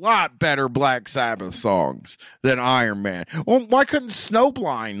are a lot better Black Sabbath songs than Iron Man. Well, why couldn't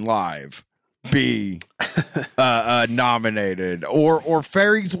Snowblind Live be nominated, or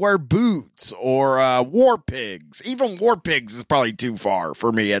Fairies Wear Boots, or War Pigs? Even War Pigs is probably too far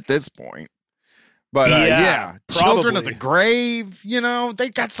for me at this point. But Children of the Grave, they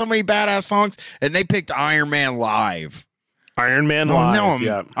got so many badass songs, and they picked Iron Man Live. Iron Man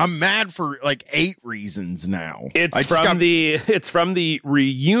Live. I'm mad for like 8 reasons now. It's from the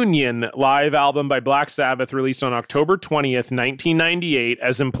Reunion live album by Black Sabbath, released on October 20th, 1998.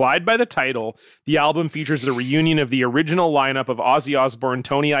 As implied by the title, the album features a reunion of the original lineup of Ozzy Osbourne,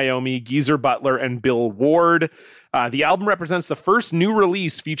 Tony Iommi, Geezer Butler, and Bill Ward. The album represents the first new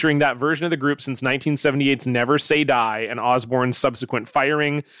release featuring that version of the group since 1978's Never Say Die and Osbourne's subsequent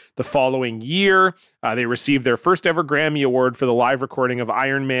firing the following year. They received their first ever Grammy Award for the live recording of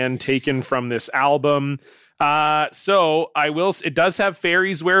Iron Man taken from this album. It does have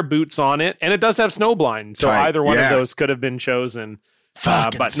Fairies Wear Boots on it, and it does have Snowblind. So either one of those could have been chosen.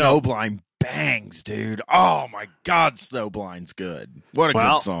 Fucking Snowblind bangs, dude. Oh my God, Snowblind's good. What a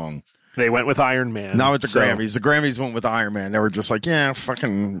good song. They went with Iron Man. Not with the Grammys. The Grammys went with Iron Man. They were just like, yeah,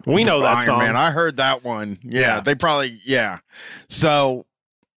 fucking we know that Iron song. Man. I heard that one. Yeah, they probably, So,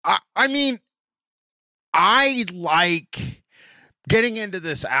 I mean, I like getting into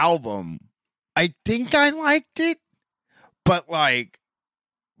this album. I think I liked it, but like,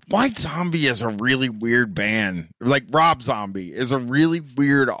 White Zombie is a really weird band. Like, Rob Zombie is a really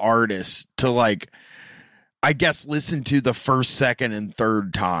weird artist to like, I guess, listen to the first, second, and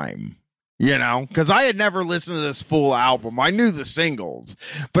third time. Because I had never listened to this full album. I knew the singles,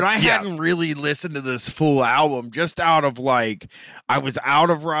 but I hadn't really listened to this full album just out of like, I was out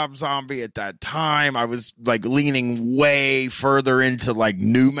of Rob Zombie at that time. I was like leaning way further into like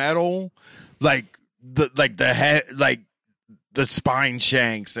new metal, like the Spine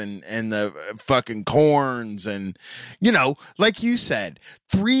Shanks and the fucking Corns, and like you said,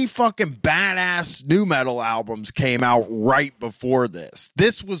 3 fucking badass new metal albums came out right before this.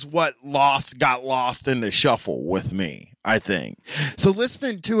 This was what got lost in the shuffle with me, I think. So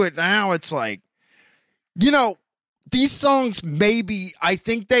listening to it now, it's like, these songs I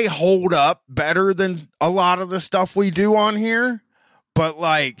think they hold up better than a lot of the stuff we do on here, but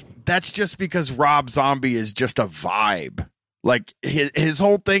like that's just because Rob Zombie is just a vibe. Like his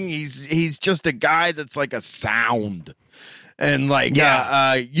whole thing, he's just a guy that's like a sound, and like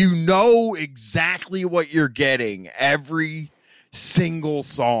exactly what you're getting every single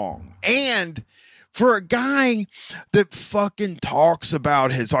song. And for a guy that fucking talks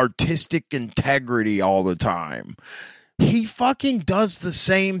about his artistic integrity all the time, he fucking does the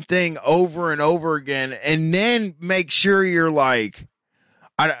same thing over and over again, and then make sure you're like,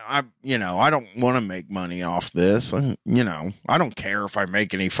 I don't want to make money off this. I don't care if I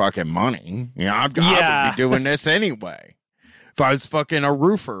make any fucking money. I would be doing this anyway. If I was fucking a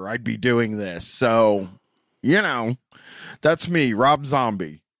roofer, I'd be doing this. So, that's me, Rob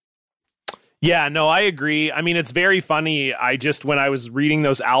Zombie. Yeah, no, I agree. I mean, it's very funny. When I was reading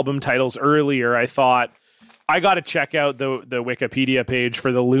those album titles earlier, I thought, I got to check out the Wikipedia page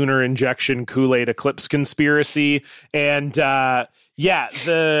for the Lunar Injection Kool-Aid Eclipse Conspiracy. And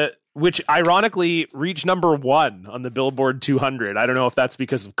which ironically reached number 1 on the Billboard 200. I don't know if that's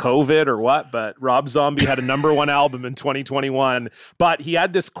because of COVID or what, but Rob Zombie had a number 1 album in 2021. But he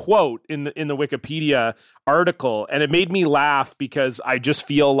had this quote in the Wikipedia article, and it made me laugh because I just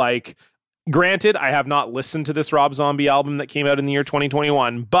feel like, granted, I have not listened to this Rob Zombie album that came out in the year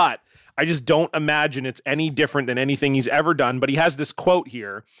 2021, but I just don't imagine it's any different than anything he's ever done. But he has this quote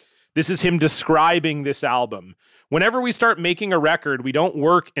here. This is him describing this album. Whenever we start making a record, we don't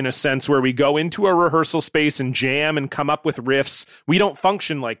work in a sense where we go into a rehearsal space and jam and come up with riffs. We don't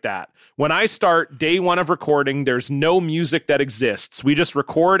function like that. When I start day one of recording, there's no music that exists. We just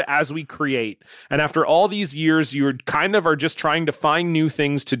record as we create. And after all these years, you kind of are just trying to find new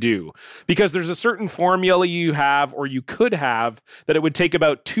things to do. Because there's a certain formula you have, or you could have, that it would take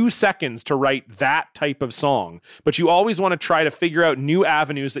about 2 seconds to write that type of song. But you always want to try to figure out new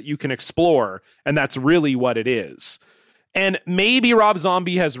avenues that you can explore. And that's really what it is. And maybe Rob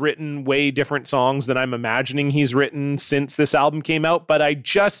Zombie has written way different songs than I'm imagining he's written since this album came out, but I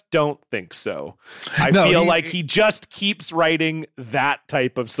just don't think so. I feel like he just keeps writing that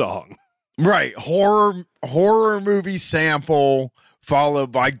type of song. Right. Horror movie sample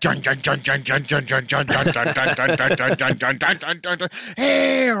followed by that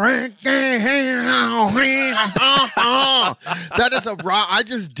is I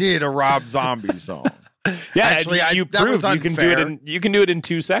just did a Rob Zombie song. Yeah, actually, you proved you can do it in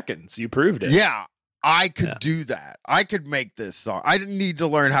 2 seconds. You proved it. Yeah, I could do that. I could make this song. I didn't need to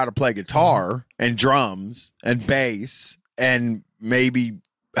learn how to play guitar and drums and bass and maybe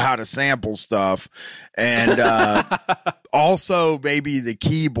how to sample stuff and also maybe the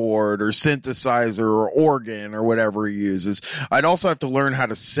keyboard or synthesizer or organ or whatever he uses. I'd also have to learn how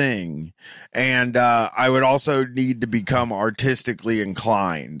to sing, and I would also need to become artistically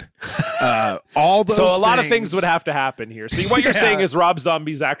inclined. All those. So a lot of things would have to happen here. So what you're saying is Rob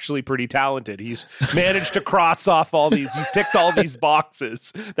Zombie's actually pretty talented. He's managed to cross off all these. He's ticked all these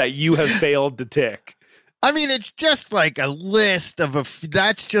boxes that you have failed to tick. I mean, it's just like a list of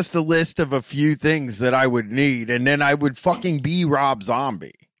that's just a list of a few things that I would need. And then I would fucking be Rob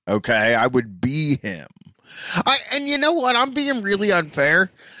Zombie. Okay. I would be him. And you know what? I'm being really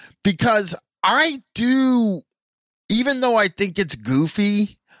unfair because I do, even though I think it's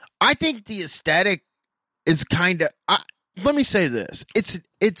goofy, I think the aesthetic is kind of, let me say this.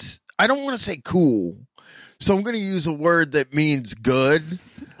 I don't want to say cool. So I'm going to use a word that means good,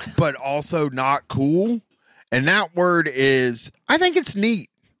 but also not cool. And that word is, I think it's neat.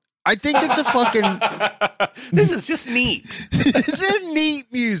 I think it's a fucking... This is just neat. It's a neat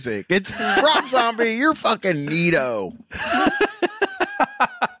music. It's Rob Zombie. You're fucking neato.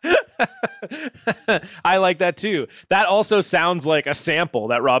 I like that too. That also sounds like a sample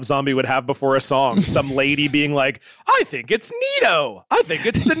that Rob Zombie would have before a song. Some lady being like, I think it's neato. I think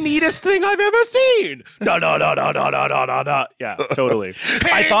it's the neatest thing I've ever seen. Da da da da da da da da da. Yeah, totally.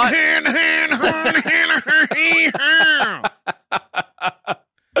 I thought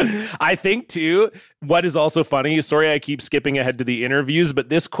I think too, what is also funny, sorry I keep skipping ahead to the interviews, but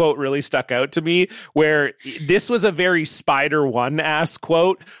this quote really stuck out to me, where this was a very Spider One-ass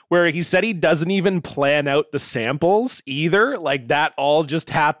quote, where he said he doesn't even plan out the samples either. Like that all just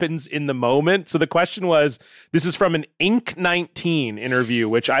happens in the moment. So the question was, this is from an Ink 19 interview,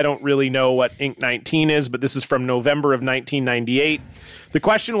 which I don't really know what Ink 19 is, but this is from November of 1998. The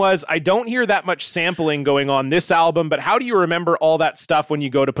question was, I don't hear that much sampling going on this album, but how do you remember all that stuff when you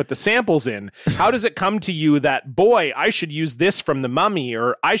go to put the samples in? How does it come to you that, boy, I should use this from The Mummy,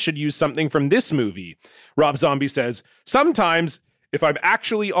 or I should use something from this movie? Rob Zombie says, sometimes, if I'm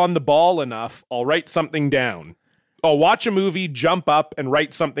actually on the ball enough, I'll write something down. I'll watch a movie, jump up, and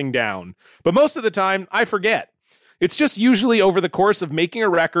write something down. But most of the time, I forget. It's just usually over the course of making a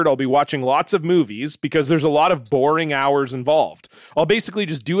record, I'll be watching lots of movies because there's a lot of boring hours involved. I'll basically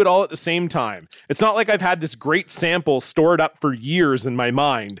just do it all at the same time. It's not like I've had this great sample stored up for years in my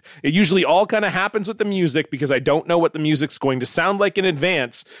mind. It usually all kind of happens with the music because I don't know what the music's going to sound like in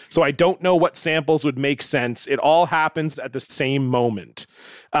advance, so I don't know what samples would make sense. It all happens at the same moment.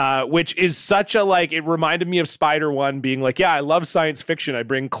 Which is such a, like, it reminded me of Spider-One being like, yeah, I love science fiction. I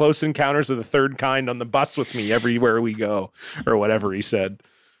bring Close Encounters of the Third Kind on the bus with me everywhere we go, or whatever he said.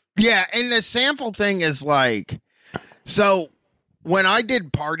 Yeah, and the sample thing is like, so when I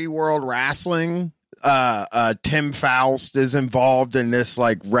did Party World Wrestling, Tim Faust is involved in this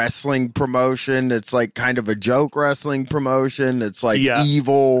like wrestling promotion. It's like kind of a joke wrestling promotion. It's like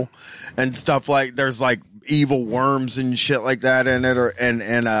evil and stuff, like there's like evil worms and shit like that in it,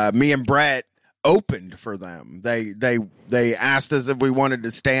 and me and Brett opened for them. They asked us if we wanted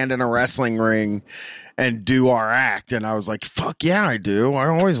to stand in a wrestling ring and do our act, and I was like, fuck yeah, I do. I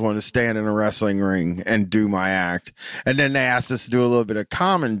always want to stand in a wrestling ring and do my act. And then they asked us to do a little bit of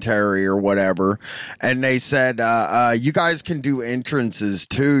commentary or whatever, and they said, you guys can do entrances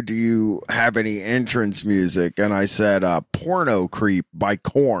too. Do you have any entrance music? And I said, Porno Creep by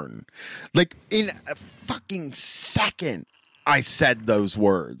Korn. Like in a fucking second, I said those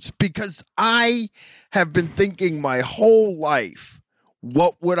words, because I have been thinking my whole life,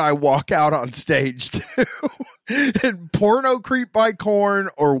 what would I walk out on stage to? And Porno Creep by Korn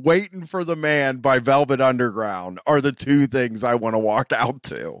or Waiting for the Man by Velvet Underground are the two things I want to walk out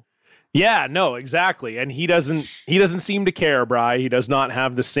to. Yeah, no, exactly. And he doesn't seem to care, Bri. He does not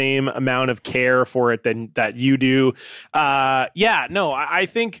have the same amount of care for it that you do. Yeah, no, I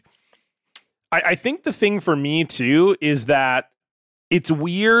think the thing for me too is that it's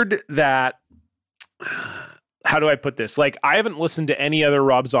weird that, how do I put this? Like, I haven't listened to any other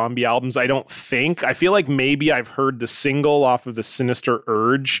Rob Zombie albums, I don't think. I feel like maybe I've heard the single off of the Sinister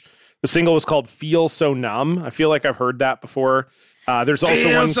Urge. The single was called Feel So Numb. I feel like I've heard that before. There's also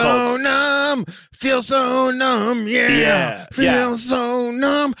feel one so called numb, feel so numb, yeah, feel so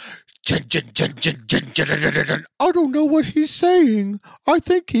numb. I don't know what he's saying. I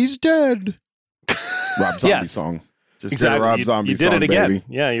think he's dead. Rob Zombie song. Just exactly. did a Rob Zombie song, song, it again. baby.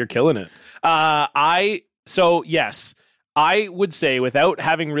 Yeah, you're killing it. So yes, I would say, without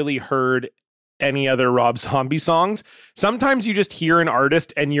having really heard any other Rob Zombie songs, sometimes you just hear an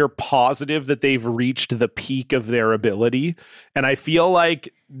artist and you're positive that they've reached the peak of their ability. And I feel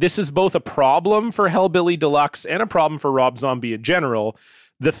like this is both a problem for Hellbilly Deluxe and a problem for Rob Zombie in general.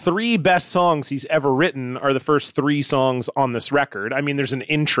 The three best songs he's ever written are the first three songs on this record. I mean, there's an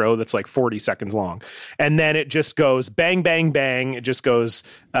intro that's like 40 seconds long. And then it just goes bang, bang, bang. It just goes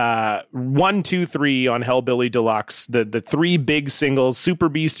 1, 2, 3 on Hellbilly Deluxe. The three big singles, Super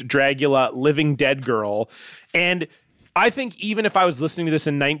Beast, Dragula, Living Dead Girl. And I think even if I was listening to this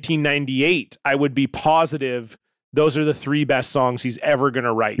in 1998, I would be positive those are the three best songs he's ever going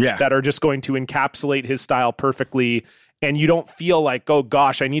to write that are just going to encapsulate his style perfectly. And you don't feel like, oh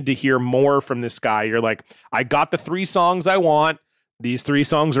gosh, I need to hear more from this guy. You're like, I got the three songs I want. These three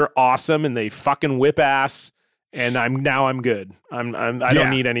songs are awesome and they fucking whip ass. And I'm good. I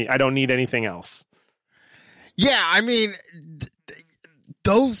don't need anything else. Yeah, I mean,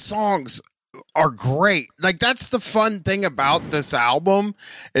 those songs are great. Like, that's the fun thing about this album,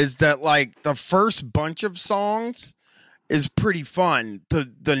 is that like the first bunch of songs is pretty fun.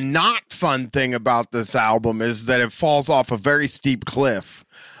 The not fun thing about this album is that it falls off a very steep cliff.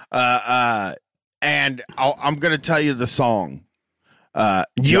 And I'm going to tell you the song.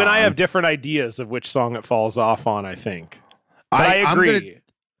 You and I have different ideas of which song it falls off on, I think. But I agree.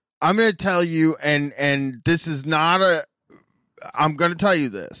 I'm going to tell you, and this is not I'm going to tell you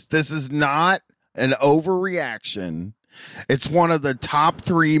this. This is not an overreaction. It's one of the top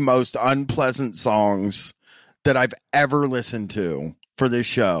 3 most unpleasant songs that I've ever listened to for this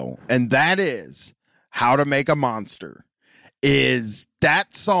show. And that is How to Make a Monster. Is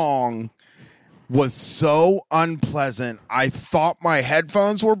that song was so unpleasant. I thought my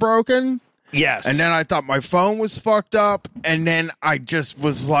headphones were broken. Yes. And then I thought my phone was fucked up. And then I just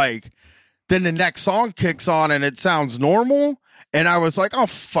was like, then the next song kicks on and it sounds normal. And I was like, oh,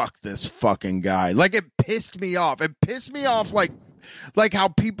 fuck this fucking guy. Like, it pissed me off. It pissed me off like how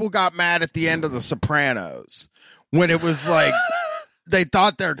people got mad at the end of The Sopranos when it was like they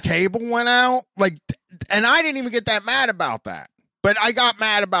thought their cable went out. Like, and I didn't even get that mad about that. But I got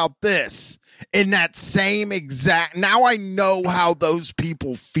mad about this in that same exact. Now I know how those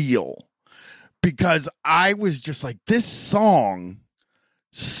people feel, because I was just like, this song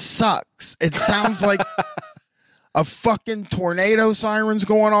sucks. It sounds like a fucking tornado siren's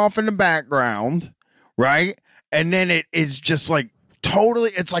going off in the background, right? And then it is just like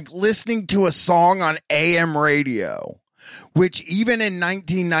totally, it's like listening to a song on AM radio, which even in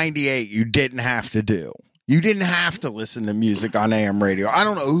 1998, you didn't have to do. You didn't have to listen to music on AM radio. I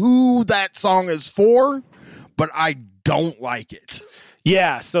don't know who that song is for, but I don't like it.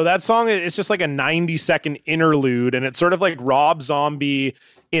 Yeah, so that song, it's just like a 90-second interlude, and it's sort of like Rob Zombie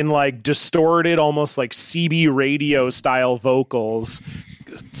in like distorted, almost like CB radio style vocals,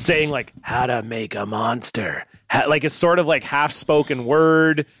 saying like, how to make a monster. Like, it's sort of like half spoken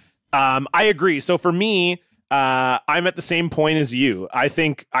word. I agree. So for me, I'm at the same point as you. I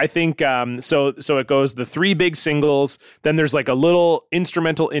think so it goes the 3 big singles, then there's like a little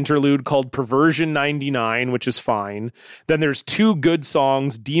instrumental interlude called Perversion 99, which is fine. Then there's 2 good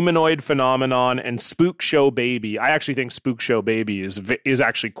songs, Demonoid Phenomenon and Spook Show Baby. I actually think Spook Show Baby is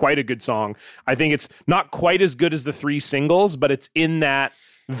actually quite a good song. I think it's not quite as good as the 3 singles, but it's in that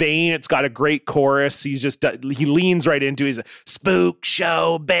vein. It's got a great chorus. He leans right into his Spook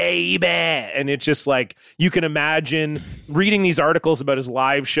Show Baby, and it's just like, you can imagine reading these articles about his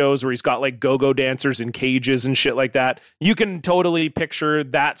live shows where he's got like go-go dancers in cages and shit like that. You can totally picture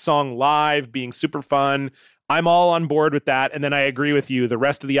that song live being super fun. I'm all on board with that. And then I agree with you, the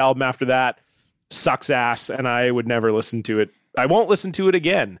rest of the album after that, sucks ass, and I would never listen to it. I won't listen to it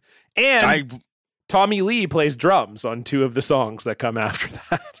again. And Tommy Lee plays drums on 2 of the songs that come after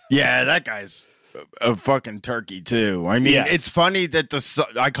that. Yeah, that guy's a fucking turkey too. I mean, It's funny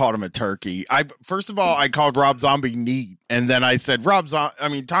that I called him a turkey. First of all, I called Rob Zombie neat, and then I said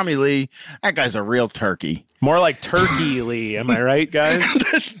Tommy Lee, that guy's a real turkey. More like Turkey Lee, am I right, guys?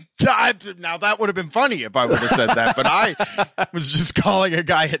 Now that would have been funny if I would have said that, but I was just calling a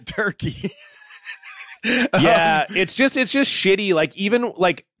guy a turkey. Yeah, it's just shitty. Like, even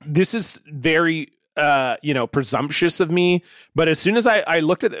like, this is very presumptuous of me, but as soon as I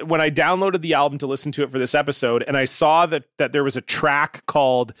looked at when I downloaded the album to listen to it for this episode, and I saw that there was a track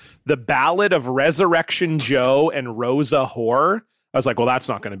called The Ballad of Resurrection Joe and Rosa Whore, I was like, well, that's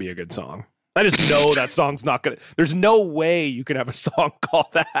not going to be a good song. I just know that song's not going to, there's no way you can have a song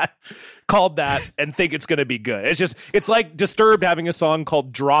called that and think it's going to be good. It's like Disturbed having a song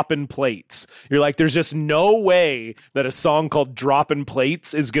called Droppin' Plates. You're like, there's just no way that a song called Droppin'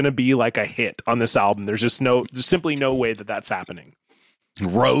 Plates is going to be like a hit on this album. There's simply no way that that's happening.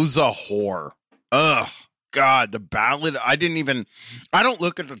 Rosa Whore. Ugh, God, the ballad. I don't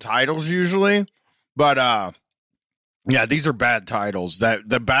look at the titles usually, but, yeah, these are bad titles.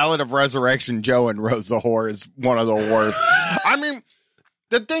 The Ballad of Resurrection Joe and Rosa Whore is one of the worst. I mean,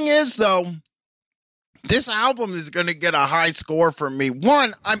 the thing is, though, this album is going to get a high score from me.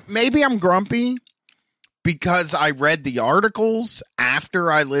 One, maybe I'm grumpy because I read the articles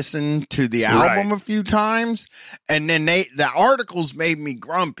after I listened to the album a few times, and then the articles made me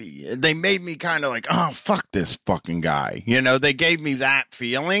grumpy. They made me kind of like, oh, fuck this fucking guy. They gave me that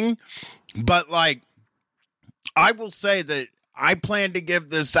feeling. But, like, I will say that I plan to give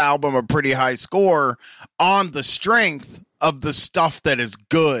this album a pretty high score on the strength of the stuff that is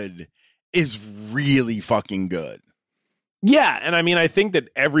good is really fucking good. Yeah, and I mean, I think that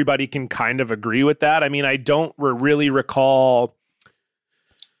everybody can kind of agree with that. I mean, I don't really recall.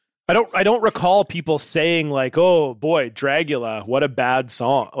 I don't recall people saying like, "Oh boy, Dragula, what a bad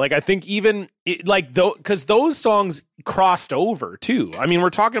song." Like, I think even because those songs crossed over too. I mean, we're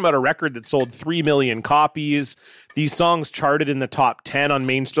talking about a record that sold 3 million copies. These songs charted in the top 10 on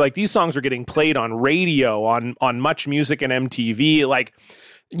mainstream. Like, these songs are getting played on radio, on Much Music and MTV. Like,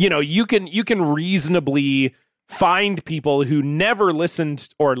 you can reasonably find people who never listened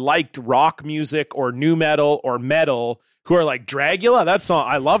or liked rock music or nu metal or metal who are like, Dragula, that song,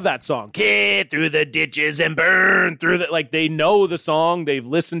 I love that song. Get through the ditches and burn through the, like, they know the song, they've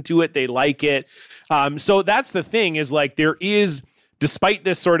listened to it, they like it. So that's the thing, is like, there is, despite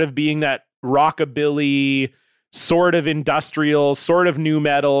this sort of being that rockabilly, sort of industrial, sort of nu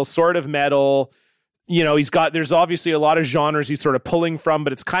metal, sort of metal, there's obviously a lot of genres he's sort of pulling from,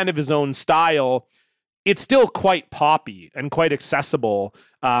 but it's kind of his own style. It's still quite poppy and quite accessible.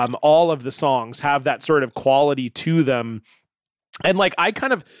 All of the songs have that sort of quality to them. And like,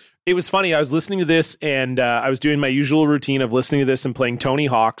 it was funny. I was listening to this and I was doing my usual routine of listening to this and playing Tony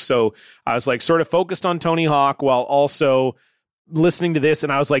Hawk. So I was like sort of focused on Tony Hawk while also listening to this.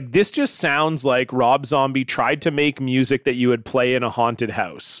 And I was like, this just sounds like Rob Zombie tried to make music that you would play in a haunted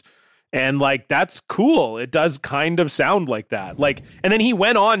house. And like, that's cool. It does kind of sound like that. Like, and then he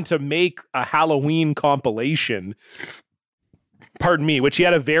went on to make a Halloween compilation, pardon me, which he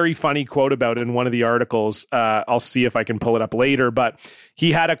had a very funny quote about in one of the articles. I'll see if I can pull it up later, but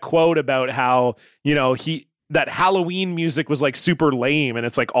he had a quote about how, that Halloween music was like super lame and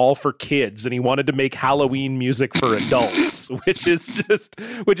it's like all for kids. And he wanted to make Halloween music for adults, which is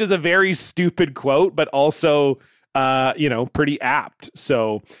a very stupid quote, but also, pretty apt.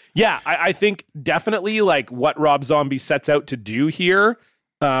 So yeah, I think definitely like what Rob Zombie sets out to do here.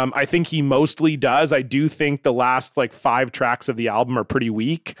 I think he mostly does. I do think the last like 5 tracks of the album are pretty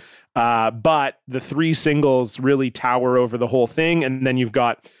weak. But the 3 singles really tower over the whole thing. And then you've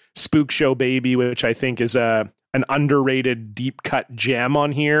got Spook Show Baby, which I think is an underrated deep cut gem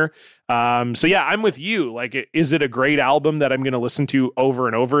on here. So yeah, I'm with you. Like, is it a great album that I'm going to listen to over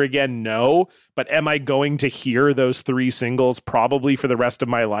and over again? No. But am I going to hear those 3 singles probably for the rest of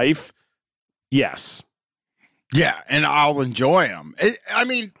my life? Yes. Yeah, and I'll enjoy them.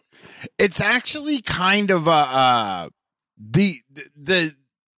 It's actually kind of the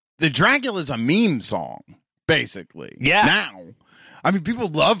Dragula's a meme song, basically. Yeah. Now, people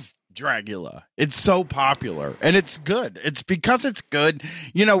love Dragula. It's so popular and it's good. It's because it's good.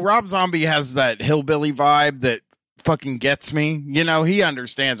 Rob Zombie has that hillbilly vibe that fucking gets me. He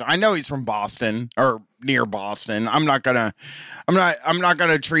understands. I know he's from Boston or near Boston. I'm not gonna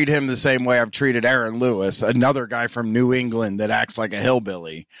treat him the same way I've treated Aaron Lewis, another guy from New England that acts like a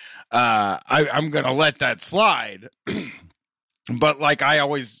hillbilly. I'm gonna let that slide. But like I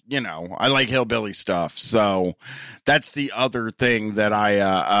always, I like hillbilly stuff. So that's the other thing that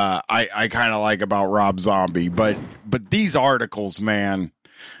I kind of like about Rob Zombie. But these articles, man,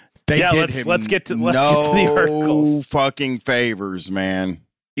 let's get to the articles. Fucking favors, man.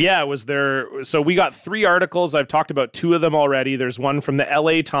 Yeah, so we got 3 articles. I've talked about 2 of them already. There's one from the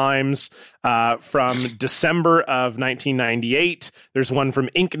LA Times from December of 1998. There's one from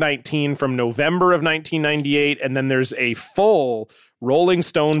Inc. 19 from November of 1998. And then there's a full Rolling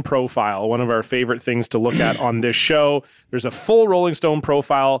Stone profile, one of our favorite things to look at on this show. There's a full Rolling Stone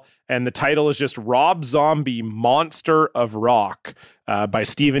profile, and the title is just Rob Zombie, Monster of Rock by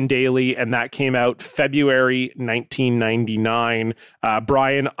Stephen Daly, and that came out February 1999.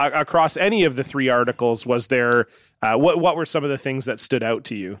 Brian, across any of the 3 articles, was there what were some of the things that stood out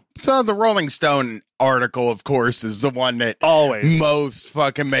to you? So the Rolling Stone article, of course, is the one that always most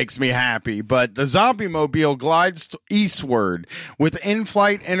fucking makes me happy. But the Zombie Mobile glides eastward with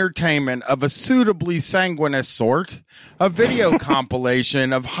in-flight entertainment of a suitably sanguineous sort, a video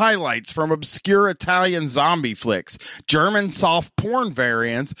compilation of highlights from obscure Italian zombie flicks, German soft porn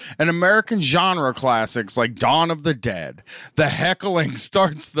variants, and American genre classics like Dawn of the Dead. The heckling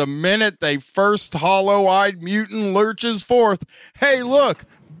starts the minute they first hollow-eyed mutant lurches forth. Hey, look!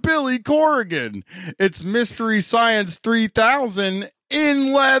 Billy Corrigan. It's Mystery Science 3000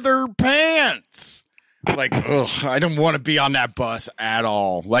 in leather pants. Like, I don't want to be on that bus at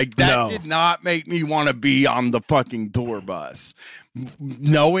all. Like, that did not make me want to be on the fucking tour bus.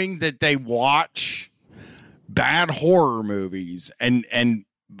 Knowing that they watch bad horror movies and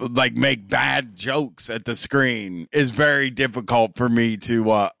like make bad jokes at the screen is very difficult for me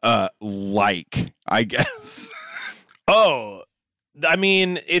to like, I guess. Oh, I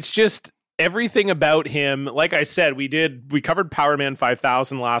mean, it's just everything about him. Like I said, we covered Power Man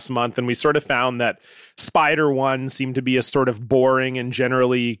 5000 last month, and we sort of found that Spider-1 seemed to be a sort of boring and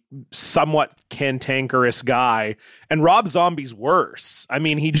generally somewhat cantankerous guy, and Rob Zombie's worse. I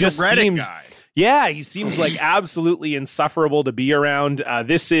mean, he's just a Reddit seems guy. Yeah, he seems like absolutely insufferable to be around.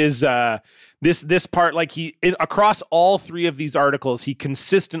 This is this part, like across all 3 of these articles, he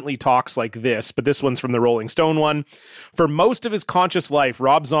consistently talks like this, but this one's from the Rolling Stone one. For most of his conscious life,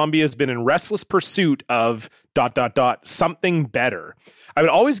 Rob Zombie has been in restless pursuit of ... something better. I would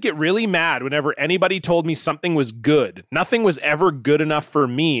always get really mad whenever anybody told me something was good. Nothing was ever good enough for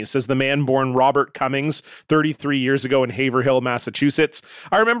me, says the man born Robert Cummings 33 years ago in Haverhill, Massachusetts.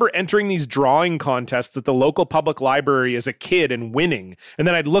 I remember entering these drawing contests at the local public library as a kid and winning, and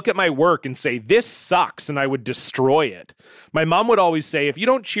then I'd look at my work and say, this sucks, and I would destroy it. My mom would always say, if you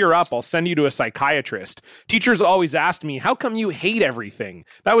don't cheer up, I'll send you to a psychiatrist. Teachers always asked me, how come you hate everything?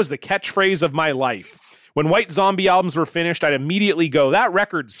 That was the catchphrase of my life. When White Zombie albums were finished, I'd immediately go, that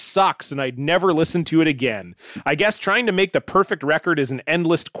record sucks, and I'd never listen to it again. I guess trying to make the perfect record is an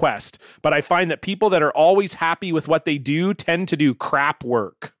endless quest, but I find that people that are always happy with what they do tend to do crap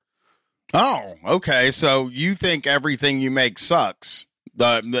work. Oh, okay. So you think everything you make sucks,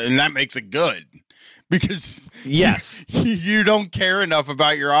 and that makes it good. Because yes, you don't care enough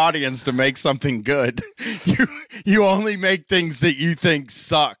about your audience to make something good. You only make things that you think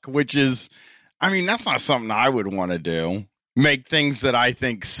suck, which is... I mean, that's not something I would want to do. Make things that I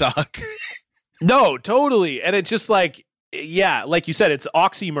think suck. No, totally. And it's just like, yeah, like you said, it's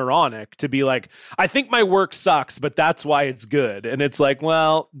oxymoronic to be like, I think my work sucks, but that's why it's good. And it's like,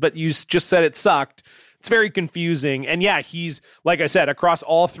 well, but you just said it sucked. It's very confusing. And yeah, he's, like I said, across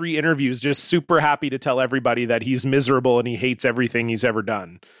all 3 interviews, just super happy to tell everybody that he's miserable and he hates everything he's ever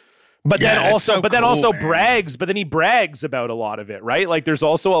done. But then also brags, but then he brags about a lot of it, right? Like there's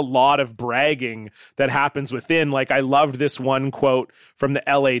also a lot of bragging that happens within. Like I loved this one quote from the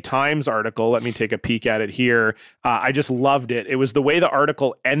LA Times article. Let me take a peek at it here. I just loved it. It was the way the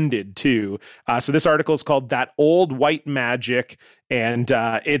article ended too. So this article is called That Old White Magic. And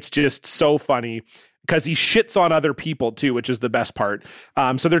it's just so funny because he shits on other people too, which is the best part.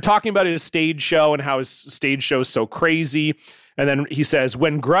 So they're talking about his stage show and how his stage show is so crazy. And then he says,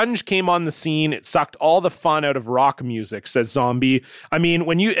 when grunge came on the scene, it sucked all the fun out of rock music, says Zombie. I mean,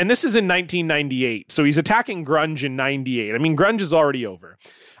 and this is in 1998, so he's attacking grunge in 98. I mean, grunge is already over.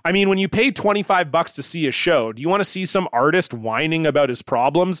 I mean, when you pay $25 to see a show, do you want to see some artist whining about his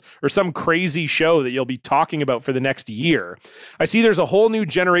problems or some crazy show that you'll be talking about for the next year? I see there's a whole new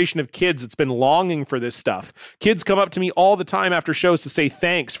generation of kids that's been longing for this stuff. Kids come up to me all the time after shows to say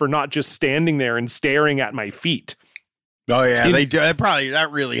thanks for not just standing there and staring at my feet. Oh yeah, they do. That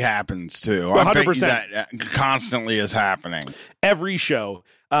really happens too. 100%. That constantly is happening. Every show.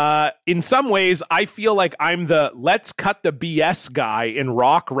 In some ways, I feel like I'm the let's cut the BS guy in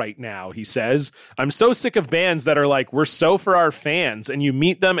rock right now, he says. I'm so sick of bands that are like, we're so for our fans, and you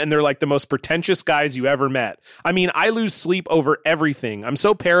meet them and they're like the most pretentious guys you ever met. I mean, I lose sleep over everything. I'm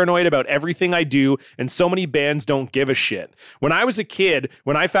so paranoid about everything I do, and so many bands don't give a shit. When I was a kid,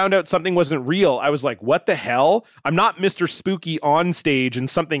 when I found out something wasn't real, I was like, what the hell? I'm not Mr. Spooky on stage and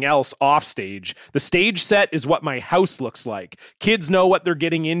something else off stage. The stage set is what my house looks like. Kids know what they're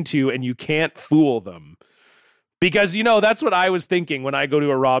getting into, and you can't fool them. Because, that's what I was thinking when I go to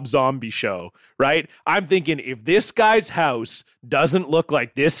a Rob Zombie show, right? I'm thinking, if this guy's house doesn't look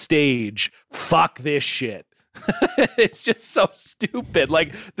like this stage, fuck this shit. It's just so stupid.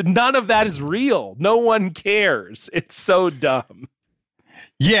 Like, none of that is real. No one cares. It's so dumb.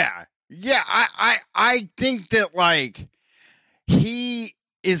 Yeah. I think that, like, he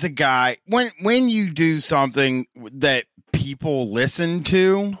is a guy, when you do something that people listen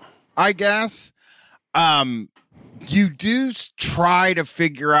to, I guess, you do try to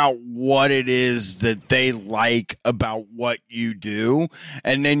figure out what it is that they like about what you do,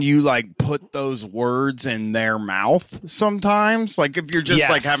 and then you like put those words in their mouth sometimes. Like if you're just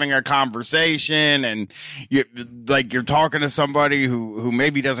like having a conversation and you're talking to somebody who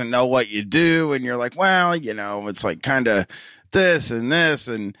maybe doesn't know what you do, and you're like, well, it's like kind of this and this,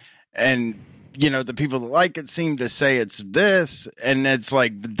 and the people that like it seem to say it's this, and it's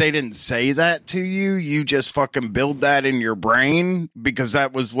like they didn't say that to you. You just fucking build that in your brain because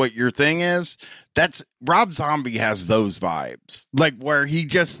that was what your thing is. That's Rob Zombie has those vibes, like where he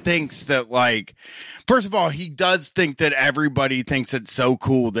just thinks that, like, first of all, he does think that everybody thinks it's so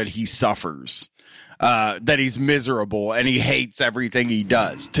cool that he suffers, that he's miserable and he hates everything he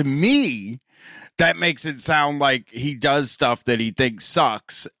does. To me, that makes it sound like he does stuff that he thinks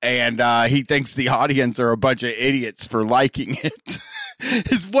sucks, and he thinks the audience are a bunch of idiots for liking it,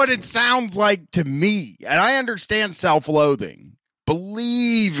 is what it sounds like to me. And I understand self-loathing.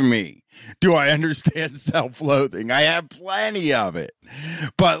 Believe me, do I understand self-loathing? I have plenty of it.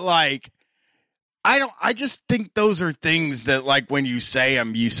 But, like, I just think those are things that, like, when you say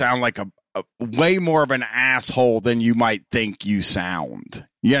them, you sound like a way more of an asshole than you might think you sound,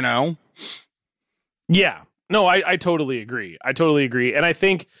 Yeah, no, I totally agree. And I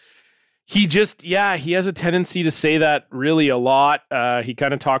think he just, he has a tendency to say that really a lot. He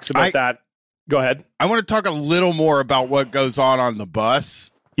kind of talks about that. Go ahead. I want to talk a little more about what goes on the bus.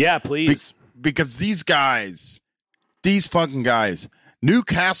 Yeah, please. Because these fucking guys, new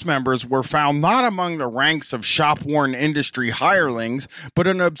cast members were found not among the ranks of shop-worn industry hirelings, but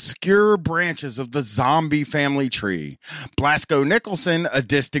in obscure branches of the zombie family tree. Blasco Nicholson, a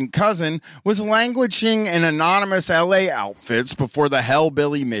distant cousin, was languishing in anonymous LA outfits before the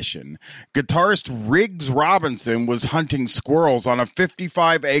Hellbilly mission. Guitarist Riggs Robinson was hunting squirrels on a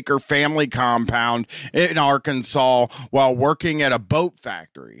 55-acre family compound in Arkansas while working at a boat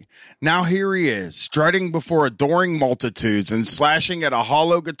factory. Now here he is, strutting before adoring multitudes and slashing at a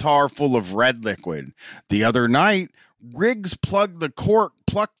hollow guitar full of red liquid. The other night, Riggs plucked the cork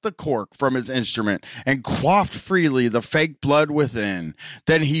from his instrument and quaffed freely the fake blood within.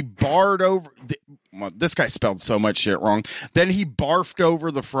 Then he barred over... this guy spelled so much shit wrong. Then he barfed over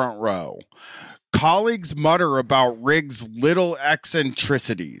the front row. Colleagues mutter about Riggs' little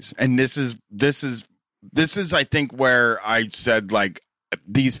eccentricities, and this is I think where I said, like,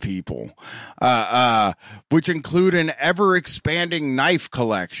 these people, which include an ever-expanding knife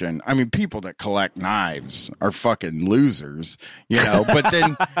collection. I mean, people that collect knives are fucking losers, but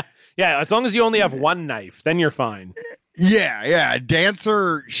then... yeah, as long as you only have one knife, then you're fine. Yeah.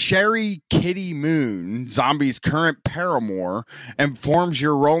 Dancer Sherry Kitty Moon, Zombie's current paramour, informs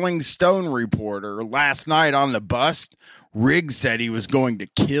your Rolling Stone reporter last night on the bus, Riggs said he was going to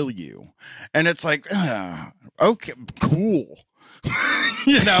kill you. And it's like, okay, cool.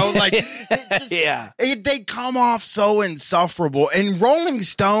 They come off so insufferable, and Rolling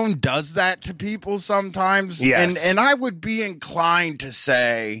Stone does that to people sometimes. Yes. And I would be inclined to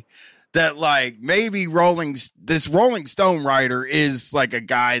say that, like, maybe this Rolling Stone writer is like a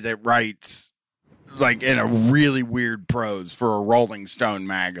guy that writes like in a really weird prose for a Rolling Stone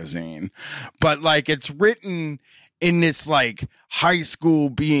magazine, but like it's written in this like high school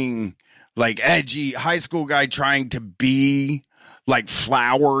being like edgy high school guy trying to be like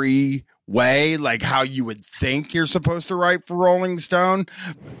flowery way, like how you would think you're supposed to write for Rolling Stone.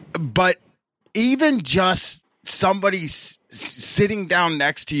 But even just somebody sitting down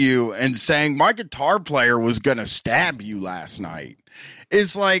next to you and saying, my guitar player was going to stab you last night,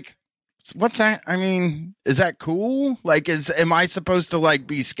 is like, What's that? I mean, is that cool? Like, am I supposed to like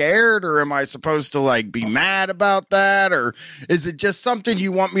be scared, or am I supposed to like be mad about that? Or is it just something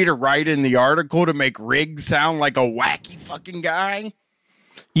you want me to write in the article to make Riggs sound like a wacky fucking guy?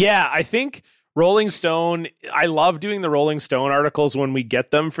 Yeah, I think Rolling Stone, I love doing the Rolling Stone articles when we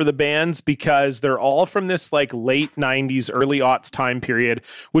get them for the bands, because they're all from this like late 90s, early aughts time period,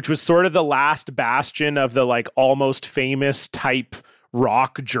 which was sort of the last bastion of the like almost famous type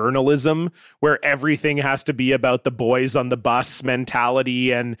rock journalism, where everything has to be about the boys on the bus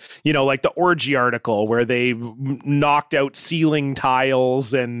mentality. And, you know, like the orgy article where they knocked out ceiling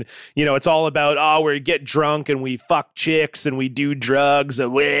tiles, and, you know, it's all about, oh, we get drunk and we fuck chicks and we do drugs,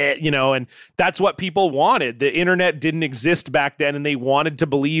 and you know, and that's what people wanted. The internet didn't exist back then, and they wanted to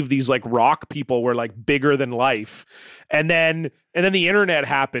believe these like rock people were like bigger than life. And then the internet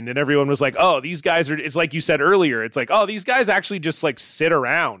happened, and everyone was like, oh, these guys are, it's like you said earlier, it's like, oh, these guys actually just like sit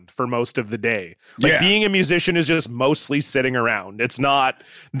around for most of the day. Like being a musician is just mostly sitting around. It's not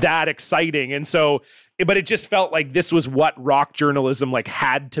that exciting. And so, but it just felt like this was what rock journalism like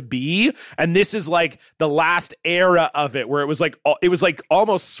had to be. And this is like the last era of it, where it was like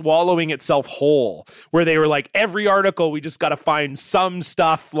almost swallowing itself whole, where they were like, every article, we just got to find some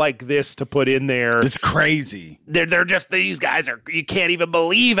stuff like this to put in there. It's crazy. They're just, these guys are, you can't even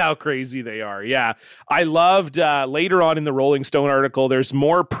believe how crazy they are. Yeah. I loved later on in the Rolling Stone article, there's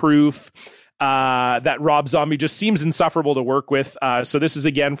more proof that Rob Zombie just seems insufferable to work with. So this is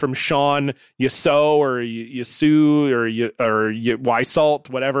again from Sean Yasso or Yasu or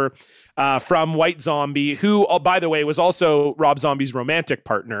Ysalt, whatever, from White Zombie, who, oh, by the way, was also Rob Zombie's romantic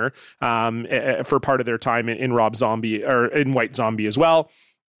partner for part of their time in Rob Zombie or in White Zombie as well.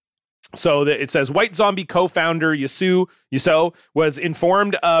 So it says White Zombie co-founder Yasso was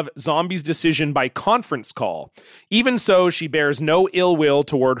informed of Zombie's decision by conference call. Even so, she bears no ill will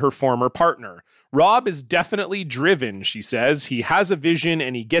toward her former partner. Rob is definitely driven, she says. He has a vision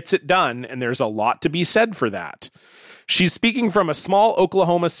and he gets it done, and there's a lot to be said for that. She's speaking from a small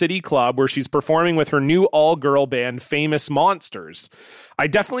Oklahoma City club where she's performing with her new all-girl band, Famous Monsters. I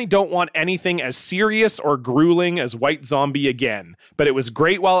definitely don't want anything as serious or grueling as White Zombie again, but it was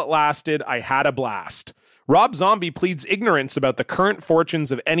great while it lasted. I had a blast. Rob Zombie pleads ignorance about the current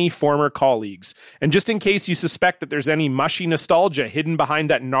fortunes of any former colleagues. And just in case you suspect that there's any mushy nostalgia hidden behind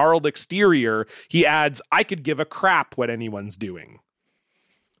that gnarled exterior, he adds, I could give a crap what anyone's doing.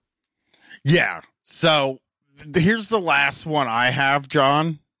 Yeah. So here's the last one I have,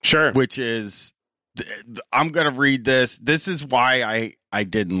 John. Sure. Which is, I'm going to read this. This is why I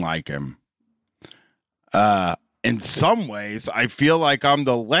didn't like him. In some ways, I feel like I'm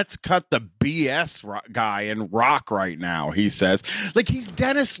the let's cut the BS guy in rock right now, he says. Like, he's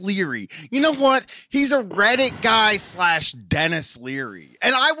Dennis Leary. You know what? He's a Reddit guy / Dennis Leary.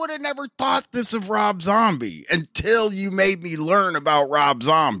 And I would have never thought this of Rob Zombie until you made me learn about Rob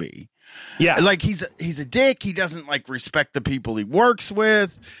Zombie. Yeah. Like, he's a dick. He doesn't like respect the people he works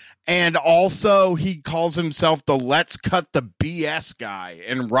with. And also, he calls himself the let's cut the BS guy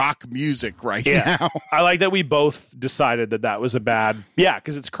in rock music right now. I like that we both decided that was a bad,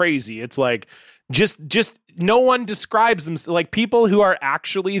 because it's crazy. It's like, just no one describes them. Like, people who are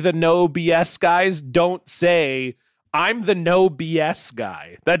actually the no BS guys don't say, I'm the no BS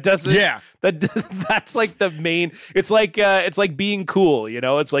guy. That doesn't. Yeah. That's like the main. It's like being cool. You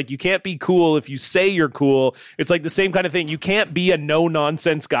know, it's like you can't be cool if you say you're cool. It's like the same kind of thing. You can't be a no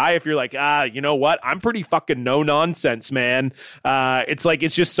nonsense guy if you're like, you know what? I'm pretty fucking no nonsense, man. It's like,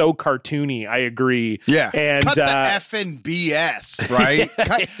 it's just so cartoony. I agree. Yeah. And cut the effing BS, right?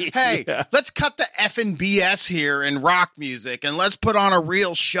 Let's cut the effing BS here in rock music, and let's put on a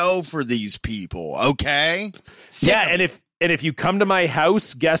real show for these people. Okay. And if you come to my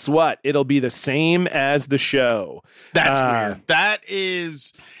house, guess what? It'll be the same as the show. That's weird. That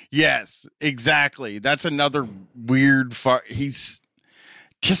is, yes, exactly. That's another weird. He's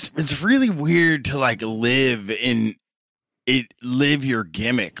just, it's really weird to like live your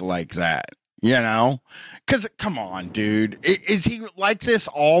gimmick like that, you know? Because come on, dude. Is he like this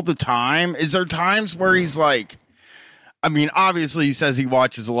all the time? Is there times where he's like, I mean, obviously he says he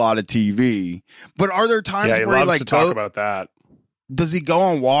watches a lot of TV, but are there times where he like to talk about that? Does he go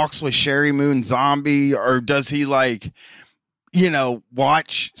on walks with Sherry Moon Zombie, or does he like, you know,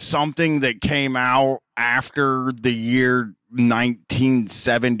 watch something that came out after the year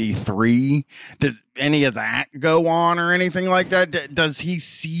 1973? Does any of that go on or anything like that? Does he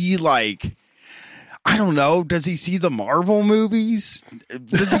see like, I don't know, does he see the Marvel movies?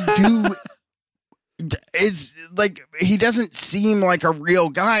 Does he do is like, he doesn't seem like a real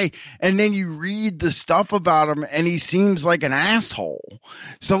guy. And then you read the stuff about him and he seems like an asshole.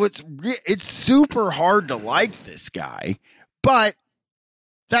 So it's super hard to like this guy. But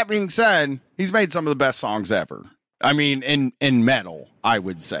that being said, he's made some of the best songs ever. I mean, in metal, I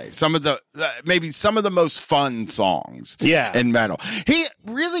would say maybe some of the most fun songs in metal. He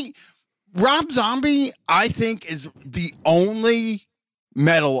really, Rob Zombie, I think, is the only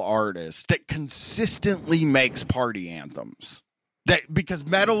metal artist that consistently makes party anthems. Because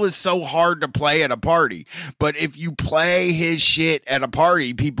metal is so hard to play at a party, but if you play his shit at a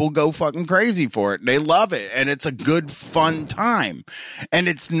party, people go fucking crazy for it. They love it, and it's a good, fun time. And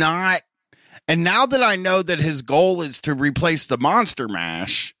it's not. And now that I know that his goal is to replace the Monster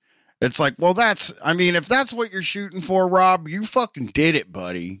Mash, it's like, well, if that's what you're shooting for, Rob, you fucking did it,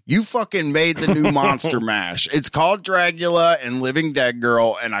 buddy. You fucking made the new Monster Mash. It's called Dragula and Living Dead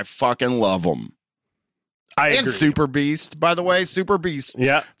Girl, and I fucking love them. I agree. And Super Beast, by the way, Super Beast,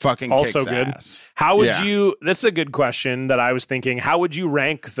 fucking also kicks good. ass. How would you? This is a good question that I was thinking. How would you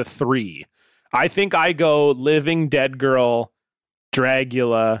rank the three? I think I go Living Dead Girl,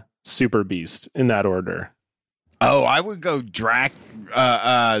 Dragula, Super Beast in that order. Oh, I would go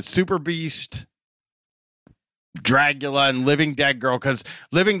Super Beast, Dragula, and Living Dead Girl, because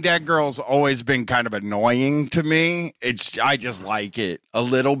Living Dead Girl's always been kind of annoying to me. I just like it a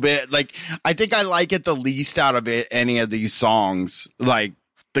little bit. Like, I think I like it the least out of any of these songs, like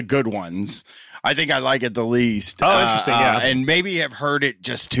the good ones. I think I like it the least. Oh, interesting. And maybe have heard it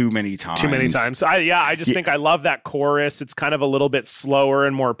just too many times. I just think I love that chorus. It's kind of a little bit slower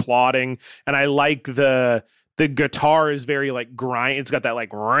and more plodding. And I like the guitar is very like grind. It's got that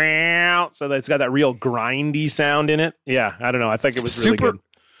like, so it's got that real grindy sound in it. Yeah. I don't know. I think it was really good.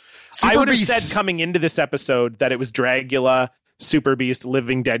 I would have said coming into this episode that it was Dragula, Super Beast,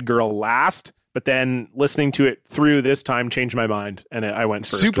 Living Dead Girl last, but then listening to it through this time changed my mind. And I went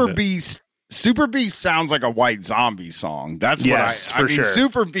first. Super Beast sounds like a White Zombie song. That's what I mean. Sure.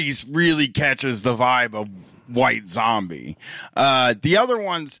 Super Beast really catches the vibe of White Zombie. The other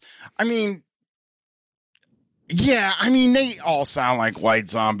ones, they all sound like White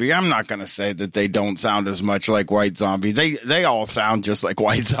Zombie. I'm not going to say that they don't sound as much like White Zombie. They all sound just like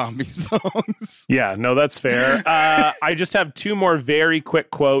White Zombie songs. Yeah, no, that's fair. I just have two more very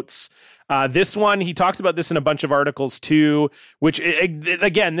quick quotes. This one, he talks about this in a bunch of articles too, which,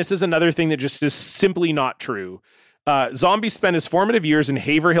 again, this is another thing that just is simply not true. Zombie spent his formative years in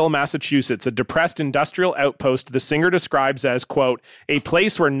Haverhill, Massachusetts, a depressed industrial outpost the singer describes as, quote, a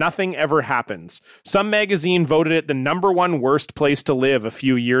place where nothing ever happens. Some magazine voted it the #1 worst place to live a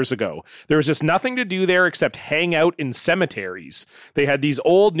few years ago. There was just nothing to do there except hang out in cemeteries. They had these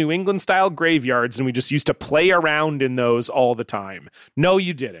old New England-style graveyards, and we just used to play around in those all the time. No,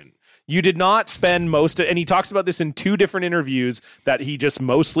 you didn't. You did not spend and he talks about this in two different interviews, that he just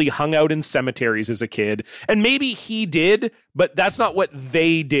mostly hung out in cemeteries as a kid. And maybe he did, but that's not what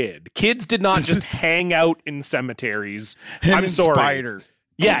they did. Kids did not just hang out in cemeteries. I'm sorry. Spider.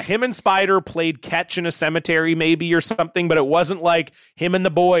 Yeah, him and Spider played catch in a cemetery maybe or something, but it wasn't like him and the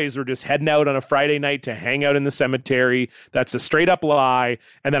boys were just heading out on a Friday night to hang out in the cemetery. That's a straight up lie.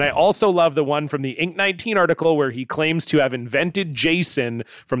 And then I also love the one from the Inc. 19 article where he claims to have invented Jason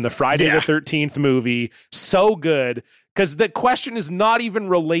from the Friday the 13th movie. So good. Because the question is not even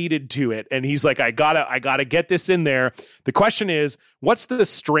related to it. And he's like, I gotta get this in there. The question is, what's the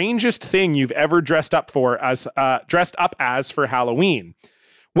strangest thing you've ever dressed up as for Halloween?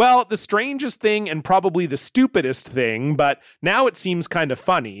 Well, the strangest thing and probably the stupidest thing, but now it seems kind of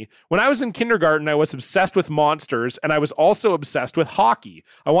funny. When I was in kindergarten, I was obsessed with monsters, and I was also obsessed with hockey.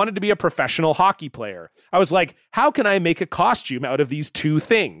 I wanted to be a professional hockey player. I was like, how can I make a costume out of these two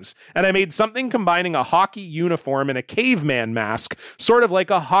things? And I made something combining a hockey uniform and a caveman mask, sort of like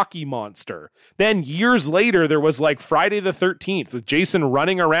a hockey monster. Then years later, there was like Friday the 13th with Jason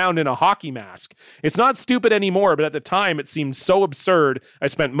running around in a hockey mask. It's not stupid anymore, but at the time, it seemed so absurd. I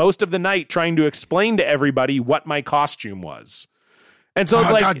spent most of the night trying to explain to everybody what my costume was. And so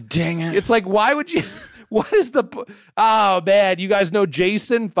it's like, God dang it. It's like, why would you, what is oh man, you guys know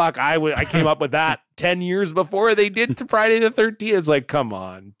Jason? Fuck, I came up with that 10 years before they did to Friday the 13th. It's like, come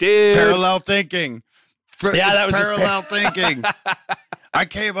on, dude. Parallel thinking. That was parallel thinking. I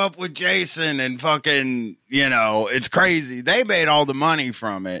came up with Jason and fucking, it's crazy. They made all the money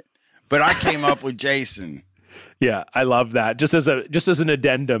from it, but I came up with Jason. Yeah, I love that. Just as an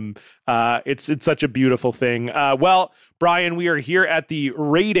addendum, it's such a beautiful thing. Well, Brian, we are here at the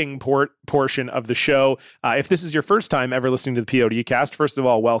rating portion of the show. If this is your first time ever listening to the POD cast, first of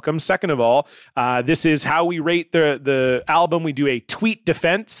all, welcome. Second of all, this is how we rate the album. We do a tweet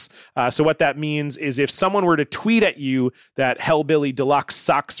defense. So what that means is if someone were to tweet at you that Hellbilly Deluxe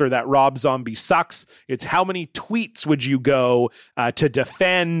sucks or that Rob Zombie sucks, it's how many tweets would you go to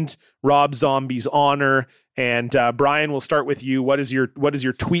defend Rob Zombie's honor. And Brian, we'll start with you. What is your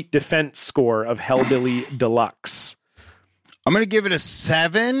tweet defense score of Hellbilly Deluxe? I'm going to give it a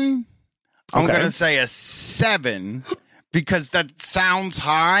 7. I'm going to say a 7 because that sounds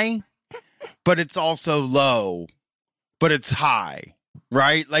high, but it's also low, but it's high,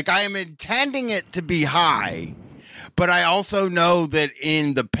 right? Like I am intending it to be high, but I also know that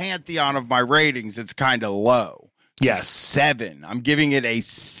in the pantheon of my ratings, it's kind of low. Yes. 7. I'm giving it a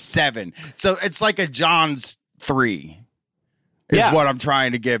 7. So it's like a John's 3 is what I'm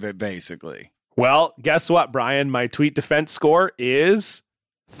trying to give it, basically. Well, guess what, Brian? My tweet defense score is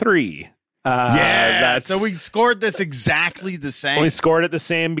 3. So we scored this exactly the same. We scored it the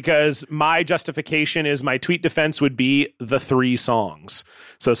same because my justification is my tweet defense would be the 3 songs.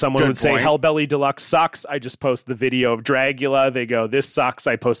 So someone would say Hellbilly Deluxe sucks. I just post the video of Dragula. They go, this sucks.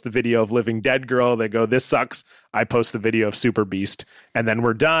 I post the video of Living Dead Girl. They go, this sucks. I post the video of Super Beast, and then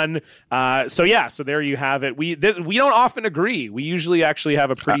we're done. So there you have it. We don't often agree. We usually actually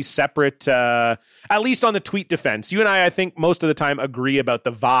have a pretty separate, at least on the tweet defense. You and I think most of the time agree about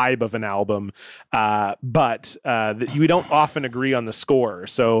the vibe of an album, but we don't often agree on the score.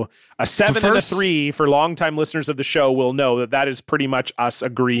 So a 7 and a 3 for longtime listeners of the show will know that is pretty much us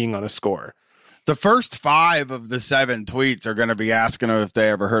agreeing on a score. The first 5 of the 7 tweets are going to be asking them if they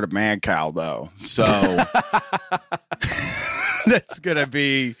ever heard of Man Cow, though. So that's going to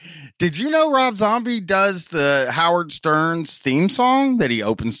be. Did you know Rob Zombie does the Howard Stern's theme song that he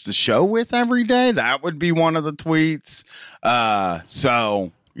opens the show with every day? That would be one of the tweets.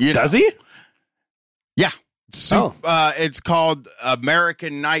 Does he? Yeah. It's called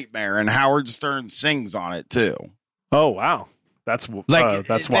American Nightmare, and Howard Stern sings on it too. Oh wow. That's wild.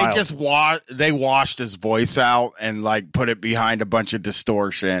 They washed his voice out and like put it behind a bunch of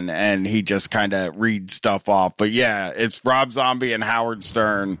distortion, and he just kind of reads stuff off. But yeah, it's Rob Zombie and Howard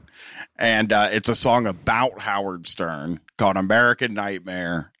Stern, and it's a song about Howard Stern called American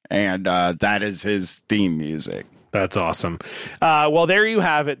Nightmare, and that is his theme music. That's awesome. Well, there you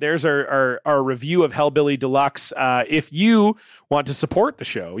have it. There's our review of Hellbilly Deluxe. If you want to support the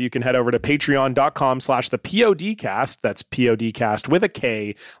show, you can head over to patreon.com/thepodcast. That's PODcast with a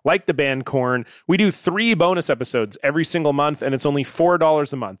K, like the band Korn. We do 3 bonus episodes every single month, and it's only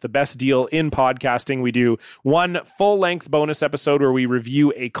 $4 a month. The best deal in podcasting. We do 1 full-length bonus episode where we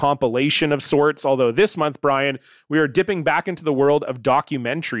review a compilation of sorts. Although this month, Brian, we are dipping back into the world of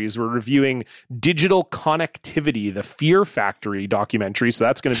documentaries. We're reviewing Digital Connectivity, the Fear Factory documentary. So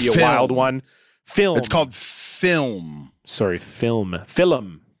that's going to be a wild one. Film. It's called Film. Sorry, film.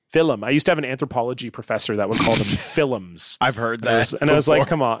 I used to have an anthropology professor that would call them films. I've heard that. I was like,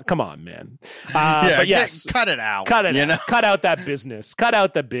 come on, man. But yes, cut it out. Cut out that business. Cut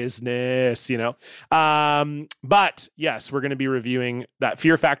out the business, But yes, we're going to be reviewing that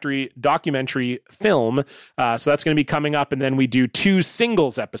Fear Factory documentary film. So that's going to be coming up. And then we do 2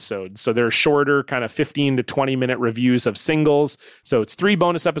 singles episodes. So they're shorter, kind of 15 to 20 minute reviews of singles. So it's 3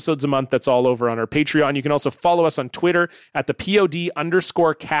 bonus episodes a month. That's all over on our Patreon. You can also follow us on Twitter at the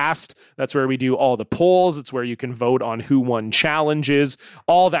POD_cast. That's where we do all the polls. It's where you can vote on who won challenges,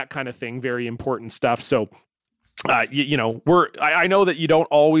 all that kind of thing. Very important stuff. So, I know that you don't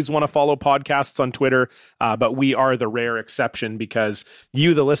always want to follow podcasts on Twitter, but we are the rare exception because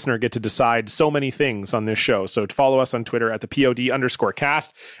you, the listener, get to decide so many things on this show. So follow us on Twitter at the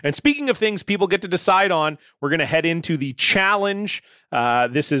POD_cast. And speaking of things people get to decide on, we're going to head into the challenge.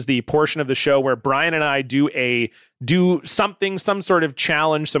 This is the portion of the show where Brian and I do some sort of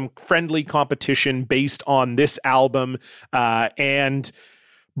challenge, some friendly competition based on this album. And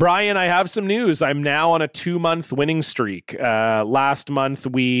Brian, I have some news. I'm now on a 2-month winning streak. Last month,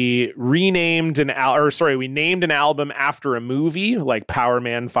 we named an album after a movie like Power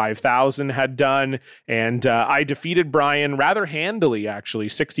Man 5000 had done. And I defeated Brian rather handily, actually,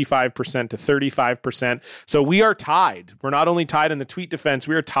 65% to 35%. So we are tied. We're not only tied in the tweet defense,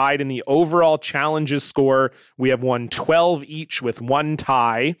 we are tied in the overall challenges score. We have won 12 each with 1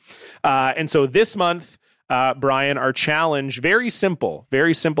 tie. And so this month, Brian, our challenge, very simple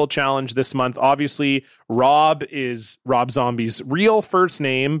challenge this month. Obviously, Rob is Rob Zombie's real first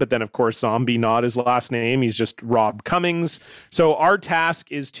name, but then, of course, Zombie not his last name. He's just Rob Cummings. So our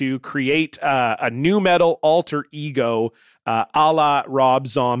task is to create a nu metal alter ego a la Rob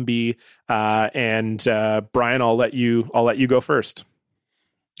Zombie. And Brian, I'll let you go first.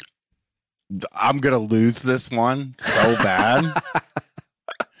 I'm going to lose this one so bad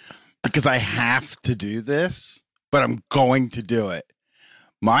because I have to do this, but I'm going to do it.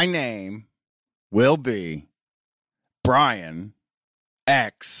 My name will be Brian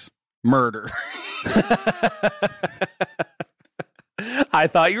X Murder. I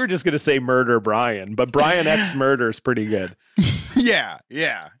thought you were just going to say Murder Brian, but Brian X Murder is pretty good. Yeah.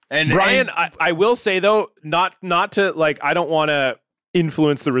 And Brian, I will say though, not to like, I don't want to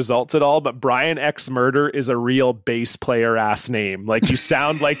influence the results at all, but Brian X Murder is a real bass player ass name. Like you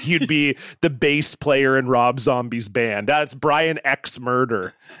sound like you'd be the bass player in Rob Zombie's band. That's Brian X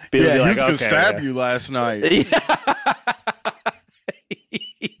Murder. He was going to stab you last night.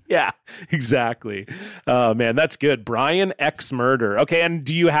 Yeah, exactly. Oh man, that's good. Brian X Murder. Okay, and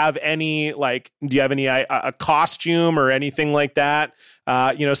do you have any a costume or anything like that?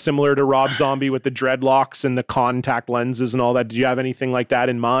 Similar to Rob Zombie with the dreadlocks and the contact lenses and all that. Do you have anything like that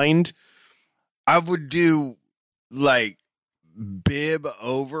in mind? I would do like bib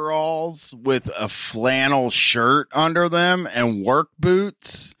overalls with a flannel shirt under them and work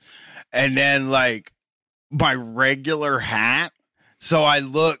boots, and then like my regular hat. So I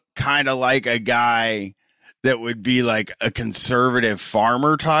look kind of like a guy that would be like a conservative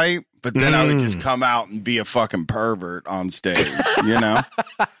farmer type, but then I would just come out and be a fucking pervert on stage, you know?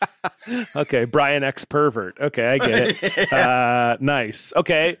 Okay, Brian X Pervert. Okay, I get it. Nice.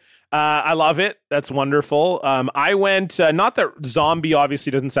 Okay. I love it. That's wonderful. I went, not that Zombie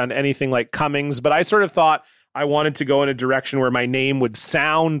obviously doesn't sound anything like Cummings, but I sort of thought I wanted to go in a direction where my name would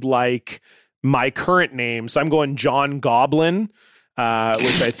sound like my current name. So I'm going John Goblin.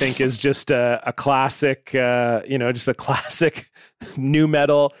 Which I think is just a classic, just a classic nu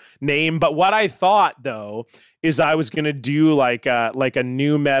metal name. But what I thought though is I was going to do like a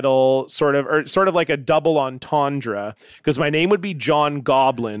nu metal sort of like a double entendre, because my name would be John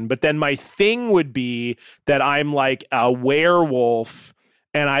Goblin, but then my thing would be that I'm like a werewolf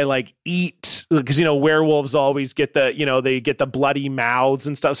and I like eat, because werewolves always get they get the bloody mouths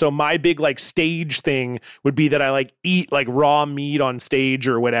and stuff. So my big like stage thing would be that I like eat like raw meat on stage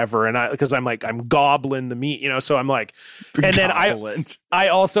or whatever, and I'm goblin the meat, so I'm like, and then I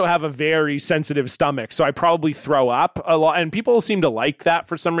also have a very sensitive stomach, so I probably throw up a lot, and people seem to like that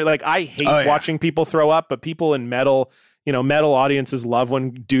for some reason. Like I hate watching people throw up, but people in metal audiences love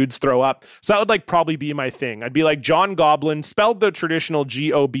when dudes throw up. So that would like probably be my thing. I'd be like John Goblin, spelled the traditional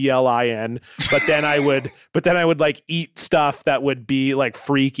Goblin, but then I would like eat stuff that would be like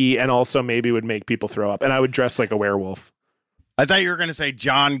freaky and also maybe would make people throw up. And I would dress like a werewolf. I thought you were going to say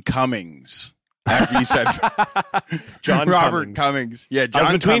John Cummings after you said John Robert Cummings. Yeah, John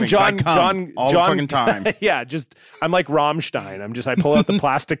I was between Cummings. John all the fucking time. Yeah, I'm like Rammstein. I pull out the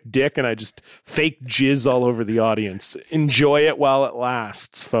plastic dick and I just fake jizz all over the audience. Enjoy it while it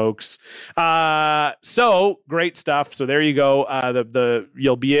lasts, folks. So great stuff. So there you go.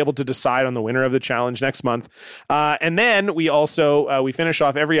 You'll be able to decide on the winner of the challenge next month. And then we also we finish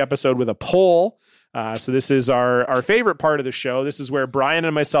off every episode with a poll. So this is our favorite part of the show. This is where Brian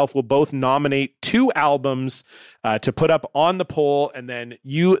and myself will both nominate 2 albums to put up on the poll, and then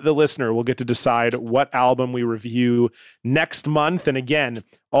you, the listener, will get to decide what album we review next month. And again,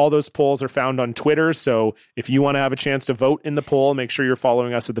 all those polls are found on Twitter, so if you want to have a chance to vote in the poll, make sure you're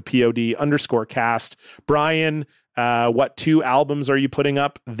following us at the POD_cast. Brian, what 2 albums are you putting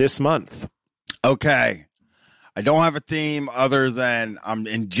up this month? Okay. I don't have a theme other than I'm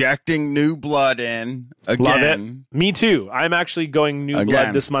injecting new blood in again. Love it. Me too. I'm actually going new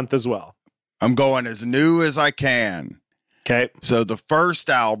blood this month as well. I'm going as new as I can. Okay. So the first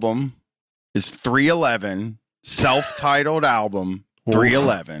album is 311, self-titled album,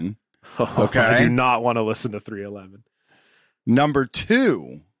 311. Okay. I do not want to listen to 311. Number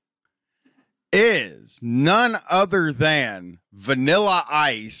 2 is none other than Vanilla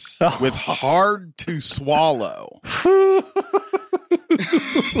Ice with Hard to Swallow.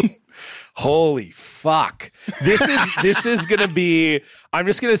 Holy fuck. This is going to be, I'm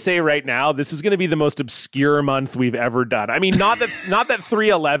just going to say right now, this is going to be the most obscure month we've ever done. I mean, not that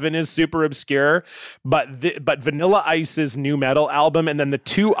 311 is super obscure, but Vanilla Ice's new metal album and then the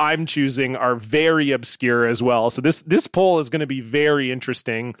 2 I'm choosing are very obscure as well. So this poll is going to be very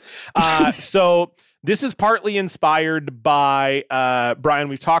interesting. So this is partly inspired by Brian.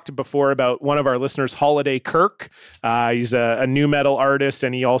 We've talked before about one of our listeners, Holiday Kirk. He's a new metal artist,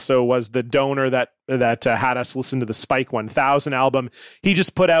 and he also was the donor that had us listen to the Spike 1000 album. He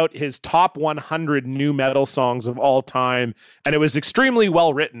just put out his top 100 new metal songs of all time, and it was extremely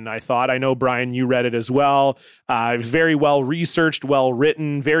well written, I thought. I know, Brian, you read it as well. It was very well researched, well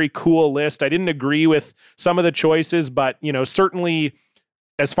written, very cool list. I didn't agree with some of the choices, but, you know, certainly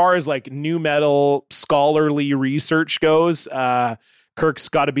as far as like new metal scholarly research goes, Kirk's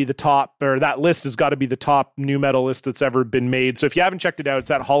got to be the top, or that list has got to be the top new metal list that's ever been made. So if you haven't checked it out,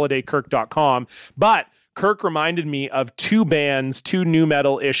 it's at holidaykirk.com. But Kirk reminded me of two new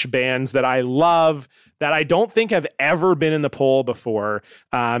metal-ish bands that I love, that I don't think have ever been in the poll before.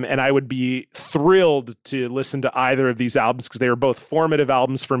 And I would be thrilled to listen to either of these albums because they were both formative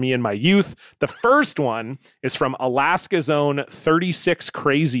albums for me in my youth. The first one is from Alaska's own 36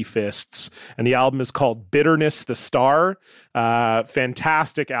 Crazy Fists, and the album is called Bitterness the Star.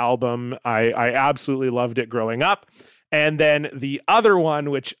 Fantastic album. I absolutely loved it growing up. And then the other one,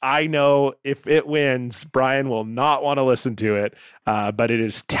 which I know if it wins, Brian will not want to listen to it, but it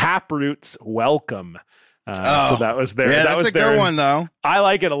is Taproot's Welcome. So that was their... Yeah, that's a good one, though. I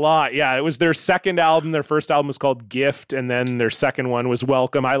like it a lot. Yeah, it was their second album. Their first album was called Gift, and then their second one was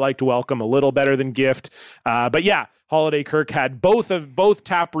Welcome. I liked Welcome a little better than Gift. But yeah, Holiday Kirk had both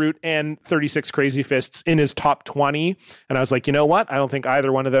Taproot and 36 Crazy Fists in his top 20. And I was like, you know what? I don't think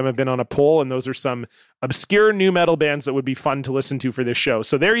either one of them have been on a poll, and those are some obscure new metal bands that would be fun to listen to for this show.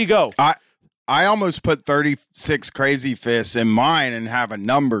 So there you go. I almost put 36 Crazy Fists in mine and have a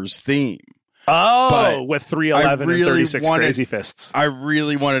numbers theme. Oh, but with 311 and 36 Crazy Fists. I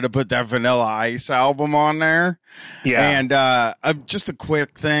really wanted to put that Vanilla Ice album on there. Yeah. And just a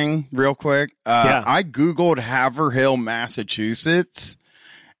quick thing, real quick. I Googled Haverhill, Massachusetts,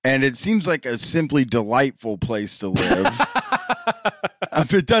 and it seems like a simply delightful place to live.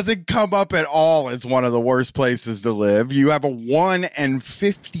 It doesn't come up at all as one of the worst places to live. You have a 1 in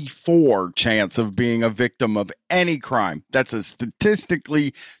 54 chance of being a victim of any crime. That's a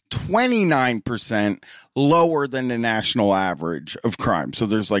statistically 29% lower than the national average of crime. So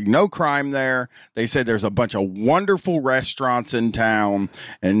there's like no crime there. They said there's a bunch of wonderful restaurants in town,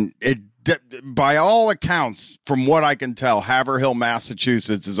 and by all accounts, from what I can tell, Haverhill,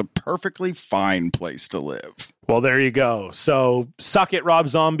 Massachusetts is a perfectly fine place to live. Well, there you go. So suck it, Rob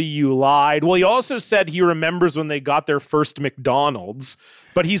Zombie, you lied. Well, he also said he remembers when they got their first McDonald's,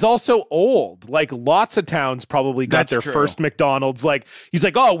 but he's also old. Like lots of towns probably got their first McDonald's. Like he's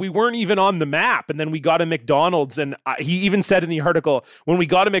like, oh, we weren't even on the map, and then we got a McDonald's. And he even said in the article, when we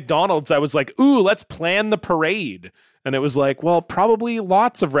got a McDonald's, I was like, ooh, let's plan the parade. And it was like, well, probably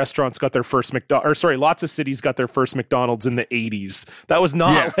lots of restaurants got their first lots of cities got their first McDonald's in the 80s. That was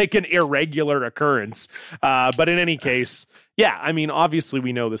not like an irregular occurrence. But in any case, yeah, I mean, obviously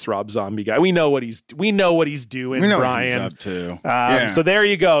we know this Rob Zombie guy. We know what he's doing, we know Brian. What he's up to. So there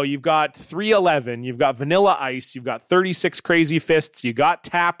you go. You've got 311, you've got Vanilla Ice, you've got 36 Crazy Fists, you got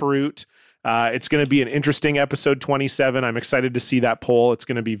Taproot. It's going to be an interesting episode 27. I'm excited to see that poll. It's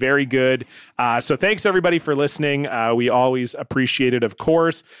going to be very good. So thanks everybody for listening. We always appreciate it, of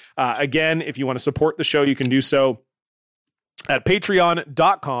course. Again, if you want to support the show, you can do so at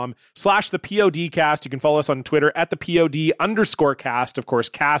patreon.com/thepodcast. You can follow us on Twitter at @thepod_cast. Of course,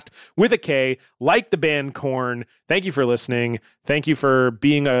 cast with a K, like the band Korn. Thank you for listening. Thank you for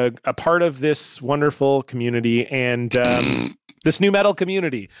being a part of this wonderful community and this new metal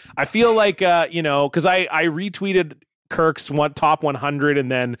community. I feel like, because I retweeted Kirk's top 100,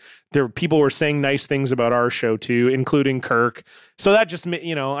 and then people were saying nice things about our show too, including Kirk. So that just,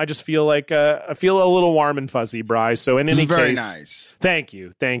 I just feel like I feel a little warm and fuzzy, Bri. So in any case, very nice. Thank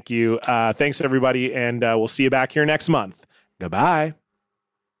you. Thanks everybody, and we'll see you back here next month. Goodbye.